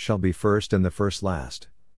last shall be first and the first last.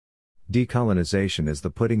 Decolonization is the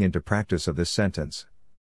putting into practice of this sentence.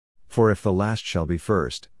 For if the last shall be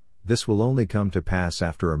first, this will only come to pass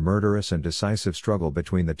after a murderous and decisive struggle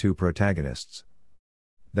between the two protagonists.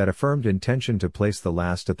 That affirmed intention to place the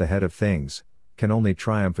last at the head of things, can only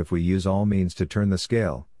triumph if we use all means to turn the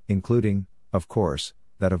scale, including, of course,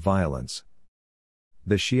 that of violence.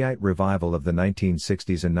 The Shiite revival of the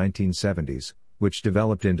 1960s and 1970s, which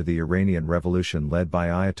developed into the Iranian Revolution led by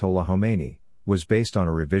Ayatollah Khomeini, was based on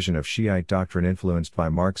a revision of Shiite doctrine influenced by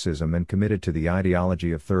Marxism and committed to the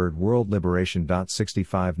ideology of Third World liberation.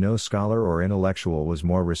 65 No scholar or intellectual was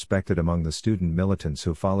more respected among the student militants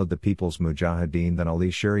who followed the People's Mujahideen than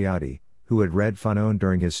Ali Shariati, who had read Fanon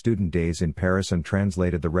during his student days in Paris and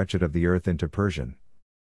translated The Wretched of the Earth into Persian.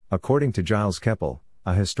 According to Giles Keppel,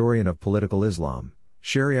 a historian of political Islam,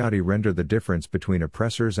 Shariati rendered the difference between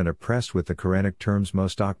oppressors and oppressed with the Quranic terms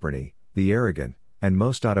mostaqbirni, the arrogant, and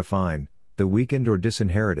mostadafine, the weakened or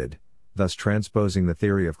disinherited, thus transposing the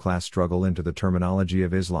theory of class struggle into the terminology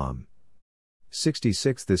of Islam.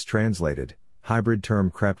 66 This translated, hybrid term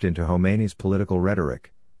crept into Khomeini's political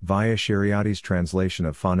rhetoric, via Shariati's translation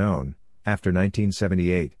of Fanon, after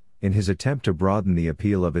 1978, in his attempt to broaden the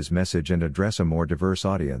appeal of his message and address a more diverse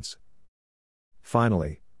audience.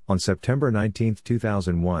 Finally, on September 19,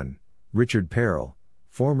 2001, Richard Perle,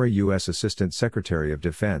 former U.S. Assistant Secretary of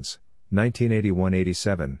Defense,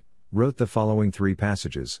 1981-87, wrote the following three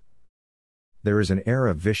passages. There is an air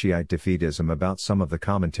of Vichyite defeatism about some of the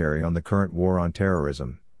commentary on the current war on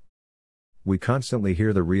terrorism. We constantly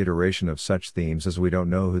hear the reiteration of such themes as we don't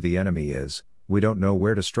know who the enemy is, we don't know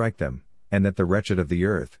where to strike them, and that the wretched of the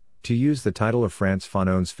earth, to use the title of Frantz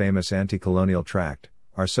Fanon's famous anti-colonial tract,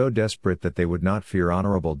 are so desperate that they would not fear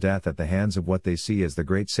honorable death at the hands of what they see as the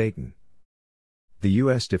great Satan. The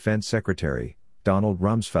U.S. Defense Secretary, Donald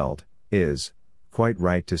Rumsfeld, is quite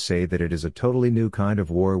right to say that it is a totally new kind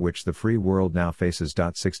of war which the free world now faces.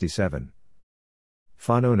 67.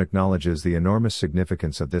 Fanon acknowledges the enormous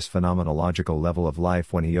significance of this phenomenological level of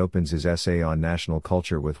life when he opens his essay on national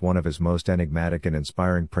culture with one of his most enigmatic and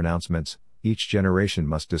inspiring pronouncements: each generation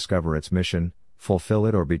must discover its mission, fulfill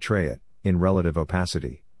it or betray it, in relative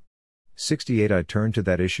opacity. 68 I turn to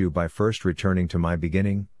that issue by first returning to my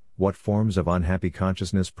beginning: what forms of unhappy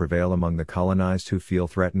consciousness prevail among the colonized who feel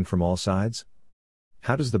threatened from all sides?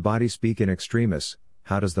 How does the body speak in extremis,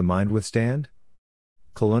 how does the mind withstand?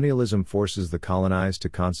 Colonialism forces the colonized to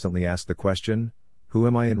constantly ask the question, who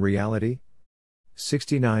am I in reality?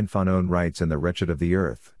 69 Fanon writes in The Wretched of the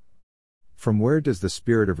Earth. From where does the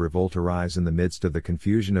spirit of revolt arise in the midst of the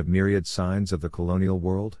confusion of myriad signs of the colonial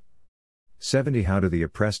world? 70 How do the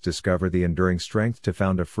oppressed discover the enduring strength to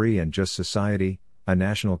found a free and just society, a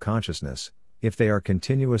national consciousness, if they are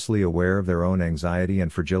continuously aware of their own anxiety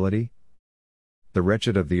and fragility? The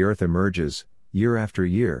Wretched of the Earth emerges, year after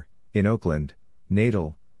year, in Oakland,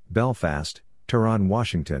 Natal, Belfast, Tehran,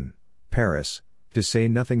 Washington, Paris, to say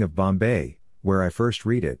nothing of Bombay, where I first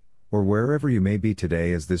read it, or wherever you may be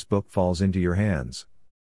today as this book falls into your hands.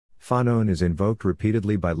 Fanon is invoked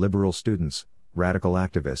repeatedly by liberal students, radical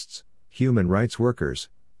activists, human rights workers,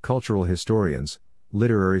 cultural historians,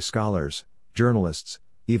 literary scholars, journalists,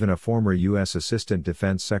 even a former U.S. Assistant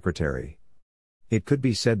Defense Secretary. It could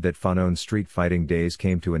be said that Fanon's street fighting days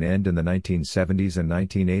came to an end in the 1970s and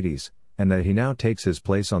 1980s, and that he now takes his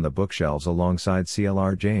place on the bookshelves alongside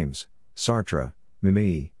C.L.R. James, Sartre,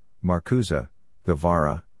 Mimi, Marcuse,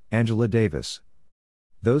 Guevara, Angela Davis.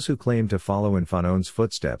 Those who claim to follow in Fanon's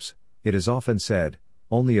footsteps, it is often said,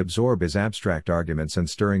 only absorb his abstract arguments and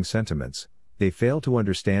stirring sentiments. They fail to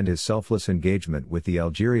understand his selfless engagement with the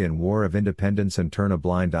Algerian War of Independence and turn a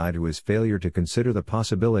blind eye to his failure to consider the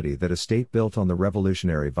possibility that a state built on the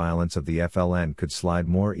revolutionary violence of the FLN could slide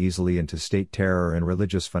more easily into state terror and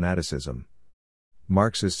religious fanaticism.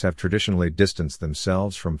 Marxists have traditionally distanced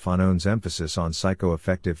themselves from Fanon's emphasis on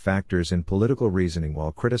psychoaffective factors in political reasoning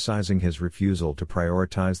while criticizing his refusal to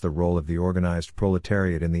prioritize the role of the organized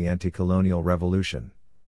proletariat in the anti-colonial revolution.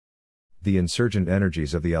 The insurgent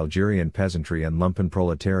energies of the Algerian peasantry and lumpen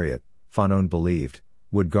proletariat, Fanon believed,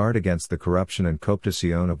 would guard against the corruption and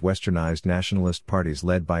cooptation of westernized nationalist parties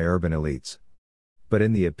led by urban elites. But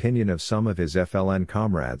in the opinion of some of his FLN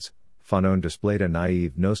comrades, Fanon displayed a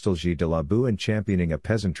naive nostalgie de la boue in championing a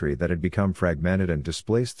peasantry that had become fragmented and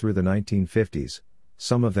displaced through the 1950s,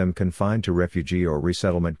 some of them confined to refugee or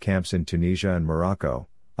resettlement camps in Tunisia and Morocco,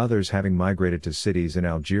 others having migrated to cities in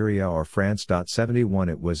Algeria or France. 71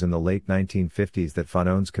 It was in the late 1950s that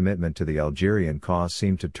Fanon's commitment to the Algerian cause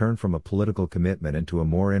seemed to turn from a political commitment into a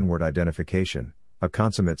more inward identification, a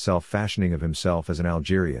consummate self-fashioning of himself as an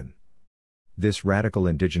Algerian. This radical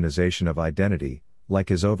indigenization of identity, like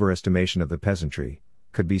his overestimation of the peasantry,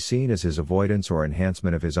 could be seen as his avoidance or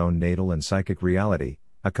enhancement of his own natal and psychic reality,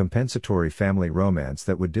 a compensatory family romance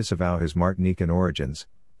that would disavow his Martinican origins.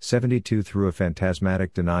 72 through a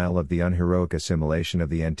phantasmatic denial of the unheroic assimilation of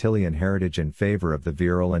the Antillean heritage in favor of the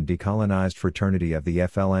virile and decolonized fraternity of the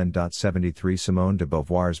FLN. 73 Simone de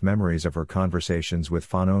Beauvoir's memories of her conversations with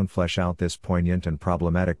Fanon flesh out this poignant and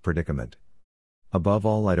problematic predicament. Above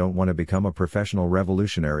all, I don't want to become a professional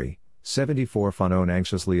revolutionary, 74 Fanon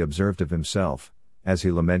anxiously observed of himself, as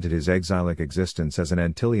he lamented his exilic existence as an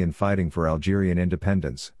Antillean fighting for Algerian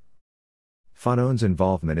independence. Fanon's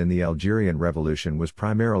involvement in the Algerian Revolution was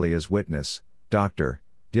primarily as witness, doctor,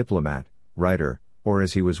 diplomat, writer, or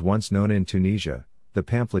as he was once known in Tunisia, the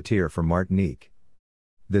pamphleteer for Martinique.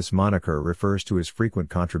 This moniker refers to his frequent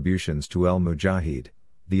contributions to El Mujahid,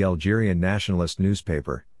 the Algerian nationalist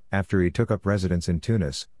newspaper, after he took up residence in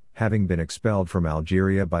Tunis, having been expelled from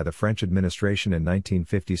Algeria by the French administration in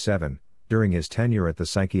 1957, during his tenure at the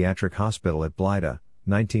psychiatric hospital at Blida,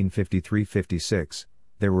 1953-56.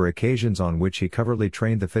 There were occasions on which he covertly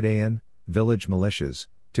trained the Fedayeen, village militias,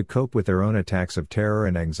 to cope with their own attacks of terror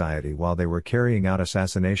and anxiety while they were carrying out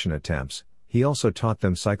assassination attempts. He also taught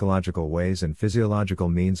them psychological ways and physiological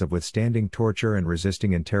means of withstanding torture and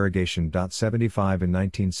resisting interrogation. 75 In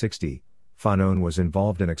 1960, Fanon was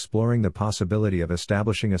involved in exploring the possibility of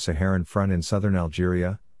establishing a Saharan front in southern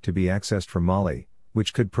Algeria, to be accessed from Mali,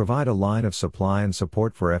 which could provide a line of supply and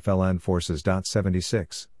support for FLN forces.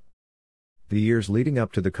 76. The years leading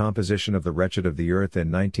up to the composition of the Wretched of the Earth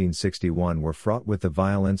in 1961 were fraught with the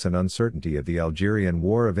violence and uncertainty of the Algerian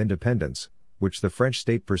War of Independence, which the French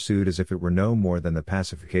state pursued as if it were no more than the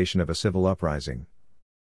pacification of a civil uprising.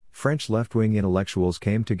 French left-wing intellectuals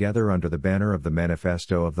came together under the banner of the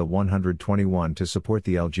Manifesto of the 121 to support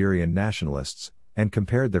the Algerian nationalists, and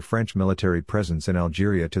compared the French military presence in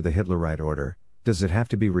Algeria to the Hitlerite order. Does it have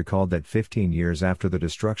to be recalled that 15 years after the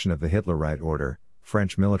destruction of the Hitlerite order,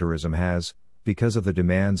 French militarism has, because of the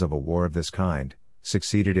demands of a war of this kind,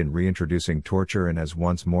 succeeded in reintroducing torture and has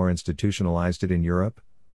once more institutionalized it in Europe?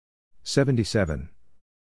 77.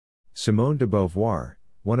 Simone de Beauvoir,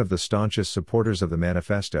 one of the staunchest supporters of the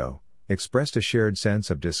Manifesto, expressed a shared sense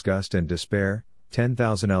of disgust and despair.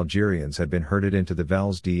 10,000 Algerians had been herded into the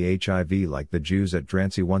Vels d'Hiv like the Jews at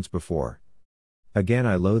Drancy once before. Again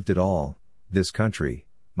I loathed it all, this country,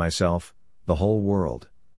 myself, the whole world.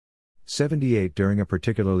 78 During a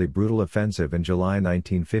particularly brutal offensive in July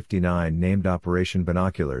 1959 named Operation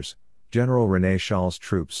Binoculars, General René Chaal's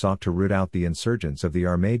troops sought to root out the insurgents of the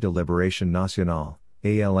Armée de Libération Nationale,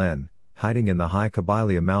 ALN, hiding in the high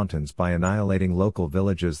Kabylia mountains by annihilating local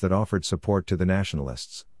villages that offered support to the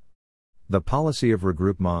nationalists. The policy of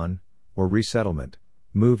regroupement, or resettlement,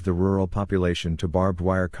 moved the rural population to barbed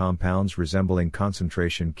wire compounds resembling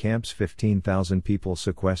concentration camps. 15,000 people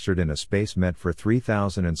sequestered in a space meant for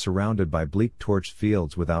 3,000 and surrounded by bleak torched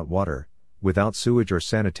fields without water, without sewage or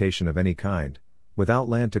sanitation of any kind, without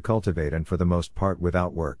land to cultivate and for the most part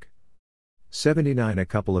without work. 79 A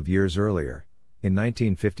couple of years earlier, in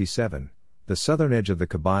 1957, the southern edge of the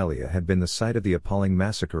Kabylia had been the site of the appalling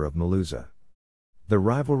massacre of Malouza. The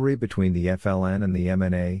rivalry between the FLN and the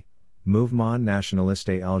MNA, Mouvement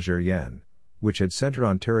Nationaliste Algérien, which had centered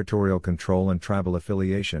on territorial control and tribal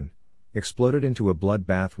affiliation, exploded into a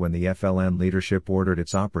bloodbath when the FLN leadership ordered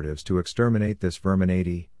its operatives to exterminate this vermin.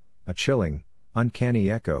 80, a chilling, uncanny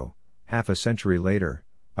echo, half a century later,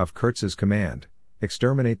 of Kurtz's command,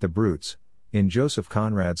 "Exterminate the brutes," in Joseph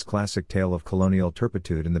Conrad's classic tale of colonial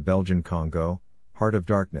turpitude in the Belgian Congo, Heart of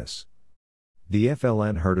Darkness. The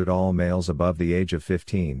FLN herded all males above the age of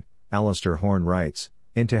 15, Alistair Horn writes,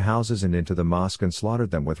 into houses and into the mosque and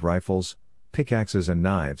slaughtered them with rifles, pickaxes and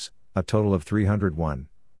knives, a total of 301.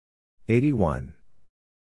 81.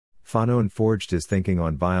 Fanon forged his thinking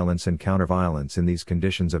on violence and counterviolence in these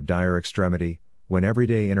conditions of dire extremity, when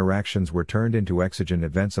everyday interactions were turned into exigent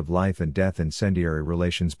events of life and death, incendiary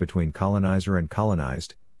relations between colonizer and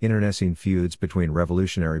colonized, internecine feuds between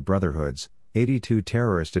revolutionary brotherhoods, 82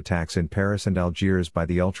 terrorist attacks in Paris and Algiers by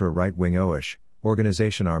the ultra-right-wing OASH,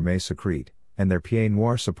 Organisation Armée Secrète, and their Pied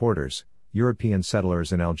Noir supporters, European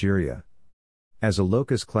settlers in Algeria. As a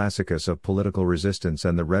locus classicus of political resistance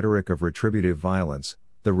and the rhetoric of retributive violence,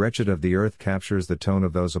 The Wretched of the Earth captures the tone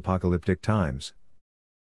of those apocalyptic times.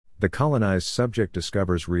 The colonized subject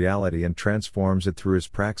discovers reality and transforms it through his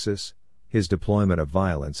praxis, his deployment of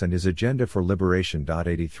violence and his agenda for liberation.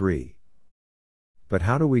 83. But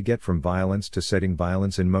how do we get from violence to setting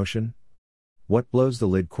violence in motion? What blows the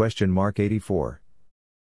lid? 84.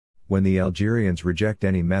 When the Algerians reject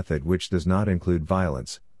any method which does not include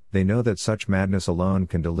violence, they know that such madness alone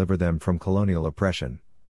can deliver them from colonial oppression.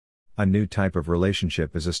 A new type of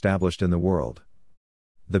relationship is established in the world.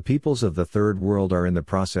 The peoples of the Third World are in the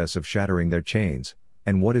process of shattering their chains,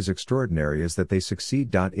 and what is extraordinary is that they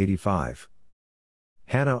succeed. 85.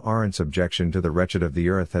 Hannah Arendt's objection to the wretched of the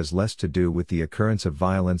earth has less to do with the occurrence of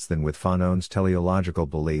violence than with Fanon's teleological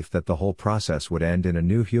belief that the whole process would end in a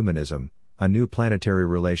new humanism, a new planetary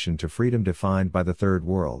relation to freedom defined by the Third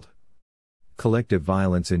World. Collective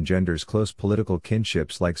violence engenders close political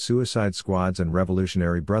kinships like suicide squads and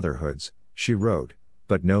revolutionary brotherhoods, she wrote,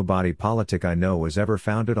 but no body politic I know was ever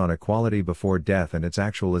founded on equality before death and its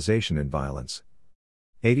actualization in violence.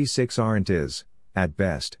 86. Arendt is, at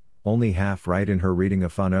best, only half right in her reading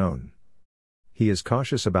of Fanon. He is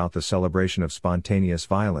cautious about the celebration of spontaneous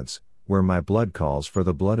violence, where my blood calls for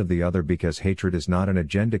the blood of the other because hatred is not an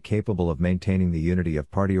agenda capable of maintaining the unity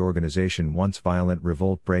of party organization once violent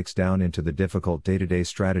revolt breaks down into the difficult day-to-day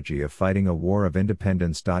strategy of fighting a war of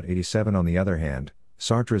independence. 87. On the other hand,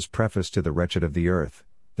 Sartre's preface to The Wretched of the Earth,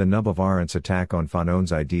 the nub of Arendt's attack on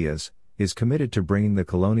Fanon's ideas, is committed to bringing the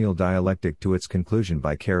colonial dialectic to its conclusion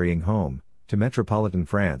by carrying home, to metropolitan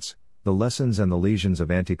France, the lessons and the lesions of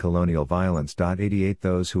anti-colonial violence. 88.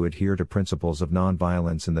 Those who adhere to principles of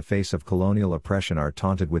non-violence in the face of colonial oppression are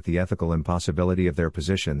taunted with the ethical impossibility of their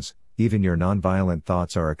positions. Even your non-violent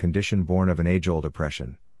thoughts are a condition born of an age-old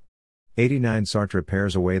oppression. 89. Sartre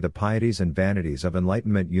pares away the pieties and vanities of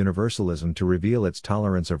Enlightenment universalism to reveal its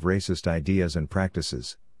tolerance of racist ideas and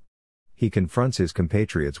practices. He confronts his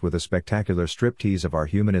compatriots with a spectacular striptease of our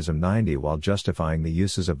humanism. 90. While justifying the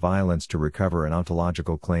uses of violence to recover an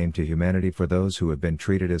ontological claim to humanity for those who have been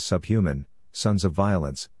treated as subhuman, sons of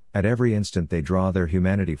violence, at every instant they draw their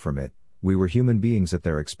humanity from it. We were human beings at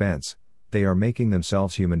their expense, they are making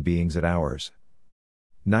themselves human beings at ours.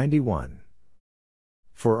 91.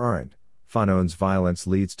 For Arendt, Fanon's violence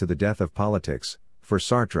leads to the death of politics. For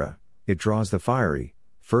Sartre, it draws the fiery,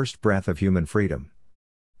 first breath of human freedom.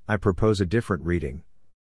 I propose a different reading.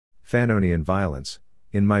 Fanonian violence,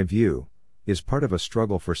 in my view, is part of a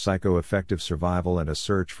struggle for psycho-affective survival and a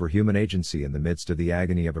search for human agency in the midst of the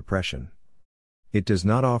agony of oppression. It does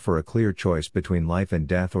not offer a clear choice between life and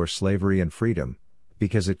death or slavery and freedom,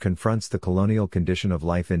 because it confronts the colonial condition of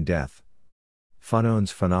life in death. Fanon's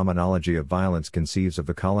phenomenology of violence conceives of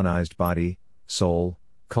the colonized body, soul,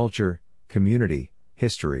 culture, community,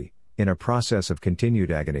 history, in a process of continued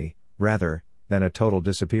agony, rather than a total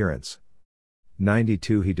disappearance.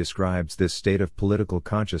 92. He describes this state of political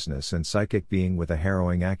consciousness and psychic being with a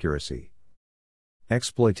harrowing accuracy.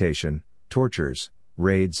 Exploitation, tortures,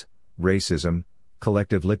 raids, racism,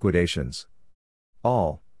 collective liquidations.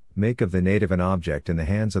 All make of the native an object in the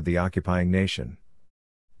hands of the occupying nation.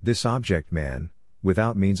 This object man,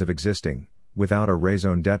 without means of existing, without a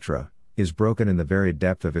raison d'etre, is broken in the very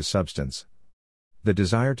depth of his substance. The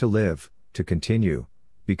desire to live, to continue,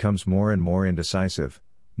 becomes more and more indecisive,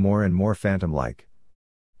 more and more phantom-like.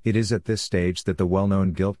 It is at this stage that the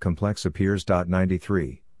well-known guilt complex appears.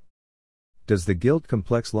 93. Does the guilt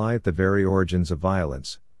complex lie at the very origins of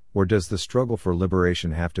violence, or does the struggle for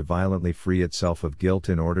liberation have to violently free itself of guilt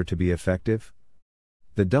in order to be effective?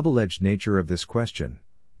 The double-edged nature of this question,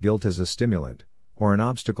 guilt as a stimulant, or an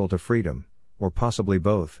obstacle to freedom, or possibly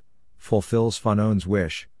both, fulfills Fanon's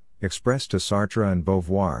wish, expressed to Sartre and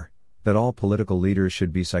Beauvoir, that all political leaders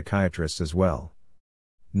should be psychiatrists as well.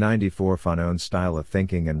 94. Fanon's style of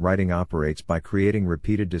thinking and writing operates by creating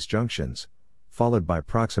repeated disjunctions, followed by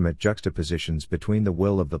proximate juxtapositions between the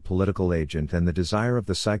will of the political agent and the desire of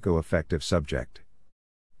the psycho-affective subject.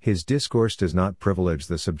 His discourse does not privilege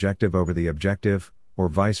the subjective over the objective, or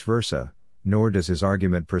vice versa, nor does his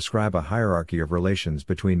argument prescribe a hierarchy of relations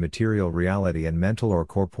between material reality and mental or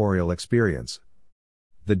corporeal experience.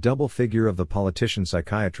 The double figure of the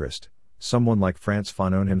politician-psychiatrist, someone like Frantz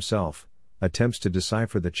Fanon himself, attempts to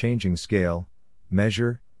decipher the changing scale,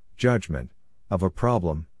 measure, judgment, of a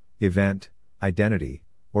problem, event, identity,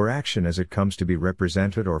 or action as it comes to be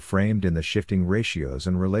represented or framed in the shifting ratios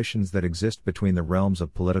and relations that exist between the realms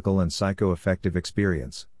of political and psycho-affective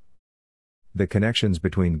experience. The connections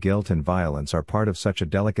between guilt and violence are part of such a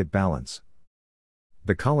delicate balance.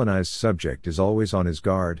 The colonized subject is always on his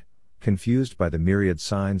guard, confused by the myriad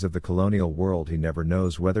signs of the colonial world. He never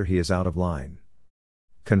knows whether he is out of line.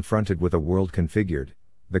 Confronted with a world configured,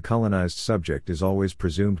 the colonized subject is always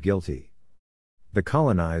presumed guilty. The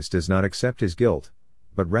colonized does not accept his guilt,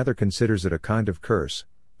 but rather considers it a kind of curse,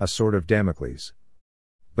 a sort of Damocles.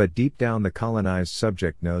 But deep down the colonized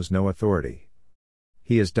subject knows no authority.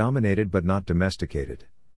 He is dominated but not domesticated.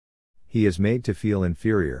 He is made to feel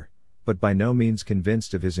inferior, but by no means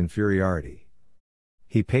convinced of his inferiority.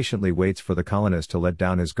 He patiently waits for the colonist to let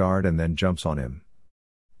down his guard and then jumps on him.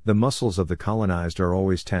 The muscles of the colonized are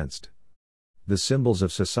always tensed. The symbols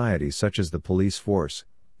of society, such as the police force,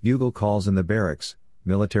 bugle calls in the barracks,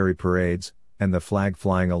 military parades, and the flag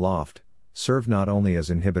flying aloft, serve not only as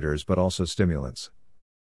inhibitors but also stimulants.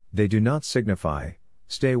 They do not signify,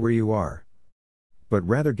 stay where you are, but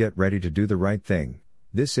rather get ready to do the right thing.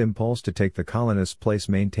 This impulse to take the colonist's place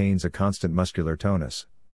maintains a constant muscular tonus.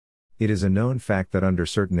 It is a known fact that under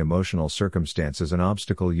certain emotional circumstances an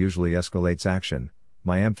obstacle usually escalates action.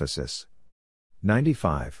 My emphasis.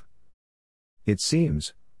 95. It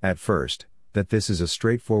seems, at first, that this is a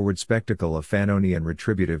straightforward spectacle of Fanonian and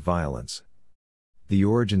retributive violence. The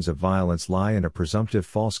origins of violence lie in a presumptive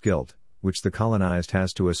false guilt, which the colonized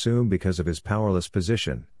has to assume because of his powerless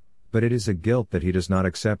position. But it is a guilt that he does not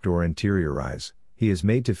accept or interiorize. He is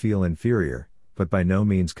made to feel inferior, but by no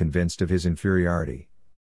means convinced of his inferiority.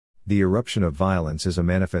 The eruption of violence is a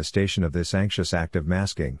manifestation of this anxious act of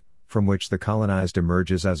masking, from which the colonized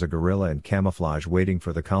emerges as a guerrilla in camouflage waiting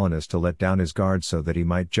for the colonist to let down his guard so that he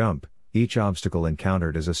might jump. Each obstacle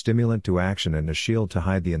encountered is a stimulant to action and a shield to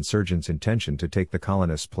hide the insurgent's intention to take the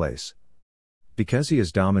colonist's place. Because he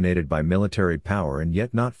is dominated by military power and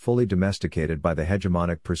yet not fully domesticated by the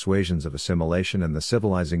hegemonic persuasions of assimilation and the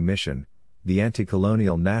civilizing mission, the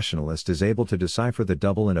anti-colonial nationalist is able to decipher the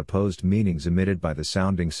double and opposed meanings emitted by the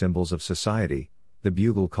sounding symbols of society, the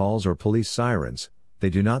bugle calls or police sirens. They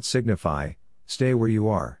do not signify, stay where you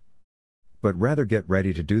are, but rather get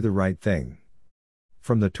ready to do the right thing.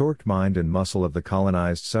 From the torqued mind and muscle of the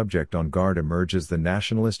colonized subject on guard emerges the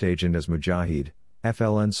nationalist agent as mujahid,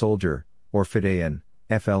 FLN soldier, or fidayan,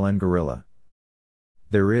 FLN guerrilla.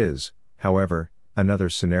 There is, however, another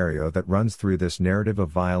scenario that runs through this narrative of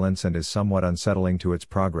violence and is somewhat unsettling to its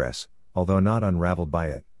progress, although not unraveled by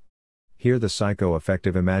it. Here the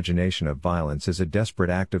psycho-affective imagination of violence is a desperate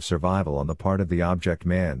act of survival on the part of the object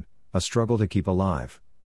man, a struggle to keep alive.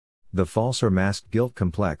 The false or masked guilt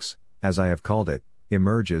complex, as I have called it,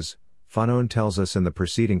 emerges, Fanon tells us in the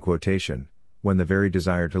preceding quotation, when the very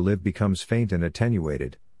desire to live becomes faint and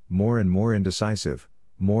attenuated, more and more indecisive,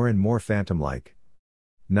 more and more phantom-like.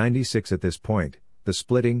 96 At this point, the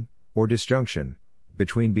splitting, or disjunction,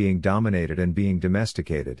 between being dominated and being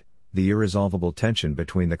domesticated, the irresolvable tension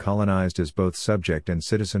between the colonized as both subject and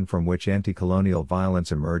citizen from which anti-colonial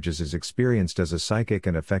violence emerges is experienced as a psychic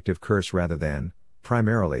and affective curse rather than,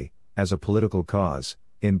 primarily, as a political cause,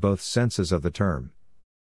 in both senses of the term.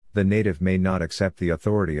 The native may not accept the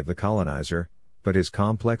authority of the colonizer, but his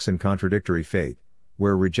complex and contradictory fate,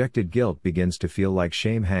 where rejected guilt begins to feel like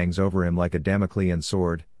shame hangs over him like a Damoclean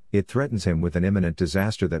sword. It threatens him with an imminent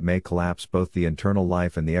disaster that may collapse both the internal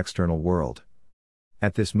life and the external world.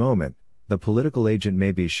 At this moment, the political agent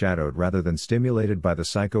may be shadowed rather than stimulated by the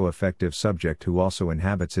psycho-affective subject who also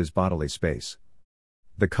inhabits his bodily space.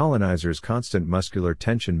 The colonizer's constant muscular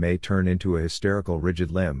tension may turn into a hysterical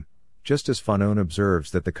rigid limb, just as Fanon observes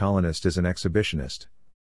that the colonist is an exhibitionist.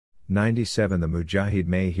 97 The mujahid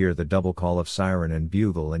may hear the double call of siren and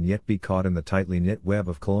bugle and yet be caught in the tightly knit web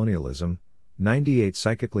of colonialism. 98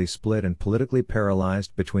 Psychically split and politically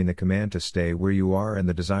paralyzed between the command to stay where you are and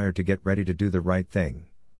the desire to get ready to do the right thing.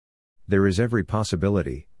 There is every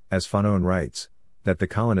possibility, as Fanon writes, that the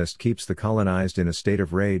colonist keeps the colonized in a state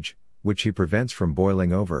of rage, which he prevents from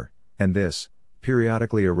boiling over, and this,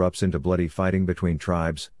 periodically erupts into bloody fighting between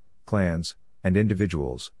tribes, clans, and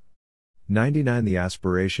individuals. 99 The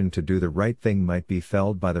aspiration to do the right thing might be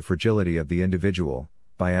felled by the fragility of the individual,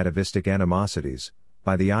 by atavistic animosities,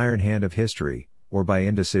 by the iron hand of history, or by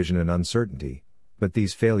indecision and uncertainty, but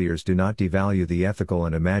these failures do not devalue the ethical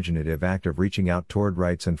and imaginative act of reaching out toward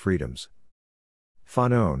rights and freedoms.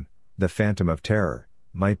 Fanon, the phantom of terror,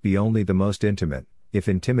 might be only the most intimate, if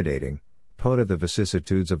intimidating, poet of the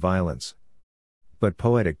vicissitudes of violence. But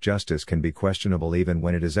poetic justice can be questionable even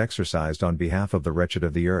when it is exercised on behalf of the wretched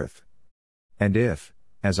of the earth. And if,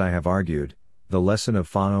 as I have argued, the lesson of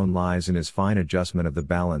Fanon lies in his fine adjustment of the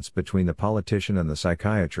balance between the politician and the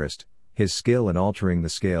psychiatrist, his skill in altering the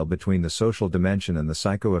scale between the social dimension and the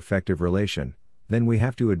psycho-affective relation, then we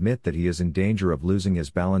have to admit that he is in danger of losing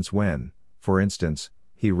his balance when, for instance,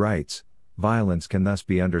 he writes, violence can thus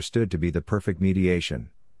be understood to be the perfect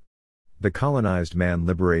mediation. The colonized man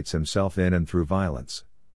liberates himself in and through violence.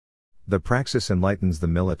 The praxis enlightens the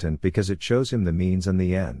militant because it shows him the means and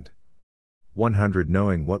the end. 100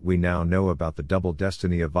 Knowing what we now know about the double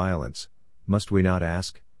destiny of violence, must we not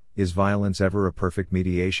ask, is violence ever a perfect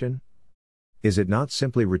mediation? Is it not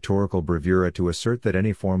simply rhetorical bravura to assert that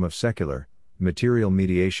any form of secular, material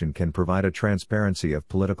mediation can provide a transparency of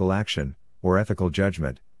political action, or ethical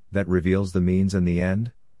judgment, that reveals the means and the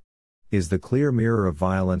end? Is the clear mirror of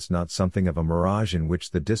violence not something of a mirage in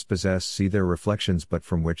which the dispossessed see their reflections but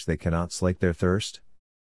from which they cannot slake their thirst?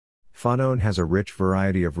 Fanon has a rich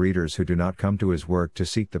variety of readers who do not come to his work to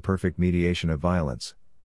seek the perfect mediation of violence.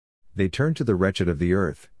 They turn to the wretched of the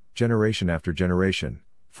earth, generation after generation,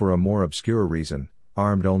 for a more obscure reason,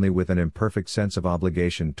 armed only with an imperfect sense of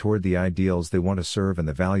obligation toward the ideals they want to serve and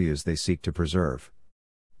the values they seek to preserve.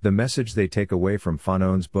 The message they take away from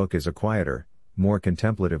Fanon's book is a quieter, more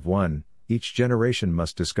contemplative one: each generation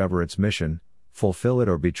must discover its mission, fulfill it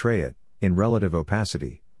or betray it, in relative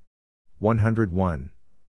opacity. 101.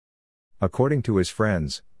 According to his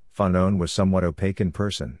friends, Fanon was somewhat opaque in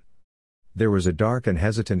person. There was a dark and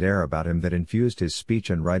hesitant air about him that infused his speech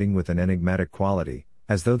and writing with an enigmatic quality,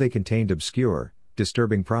 as though they contained obscure,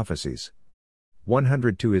 disturbing prophecies.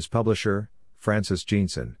 102. His publisher, Francis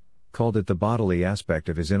Jeanson, called it the bodily aspect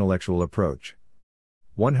of his intellectual approach.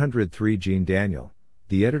 103. Jean Daniel,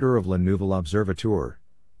 the editor of Le Nouvel Observateur,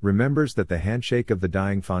 remembers that the handshake of the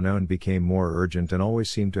dying Fanon became more urgent and always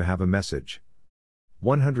seemed to have a message.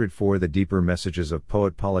 104. The deeper messages of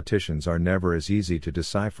poet-politicians are never as easy to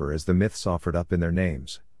decipher as the myths offered up in their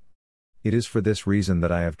names. It is for this reason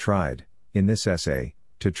that I have tried, in this essay,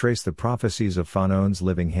 to trace the prophecies of Fanon's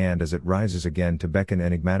living hand as it rises again to beckon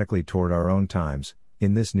enigmatically toward our own times,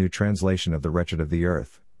 in this new translation of The Wretched of the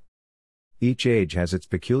Earth. Each age has its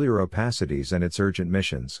peculiar opacities and its urgent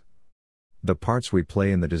missions. The parts we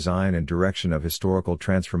play in the design and direction of historical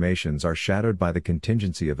transformations are shadowed by the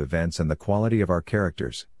contingency of events and the quality of our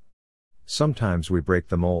characters. Sometimes we break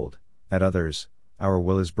the mold, at others, our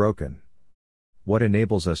will is broken. What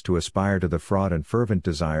enables us to aspire to the fraught and fervent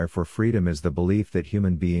desire for freedom is the belief that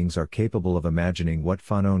human beings are capable of imagining what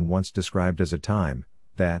Fanon once described as a time,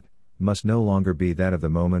 that must no longer be that of the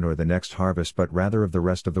moment or the next harvest but rather of the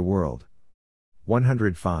rest of the world.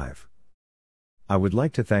 105. I would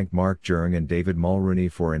like to thank Mark Jung and David Mulrooney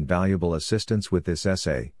for invaluable assistance with this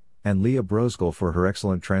essay, and Leah Brosgel for her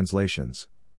excellent translations.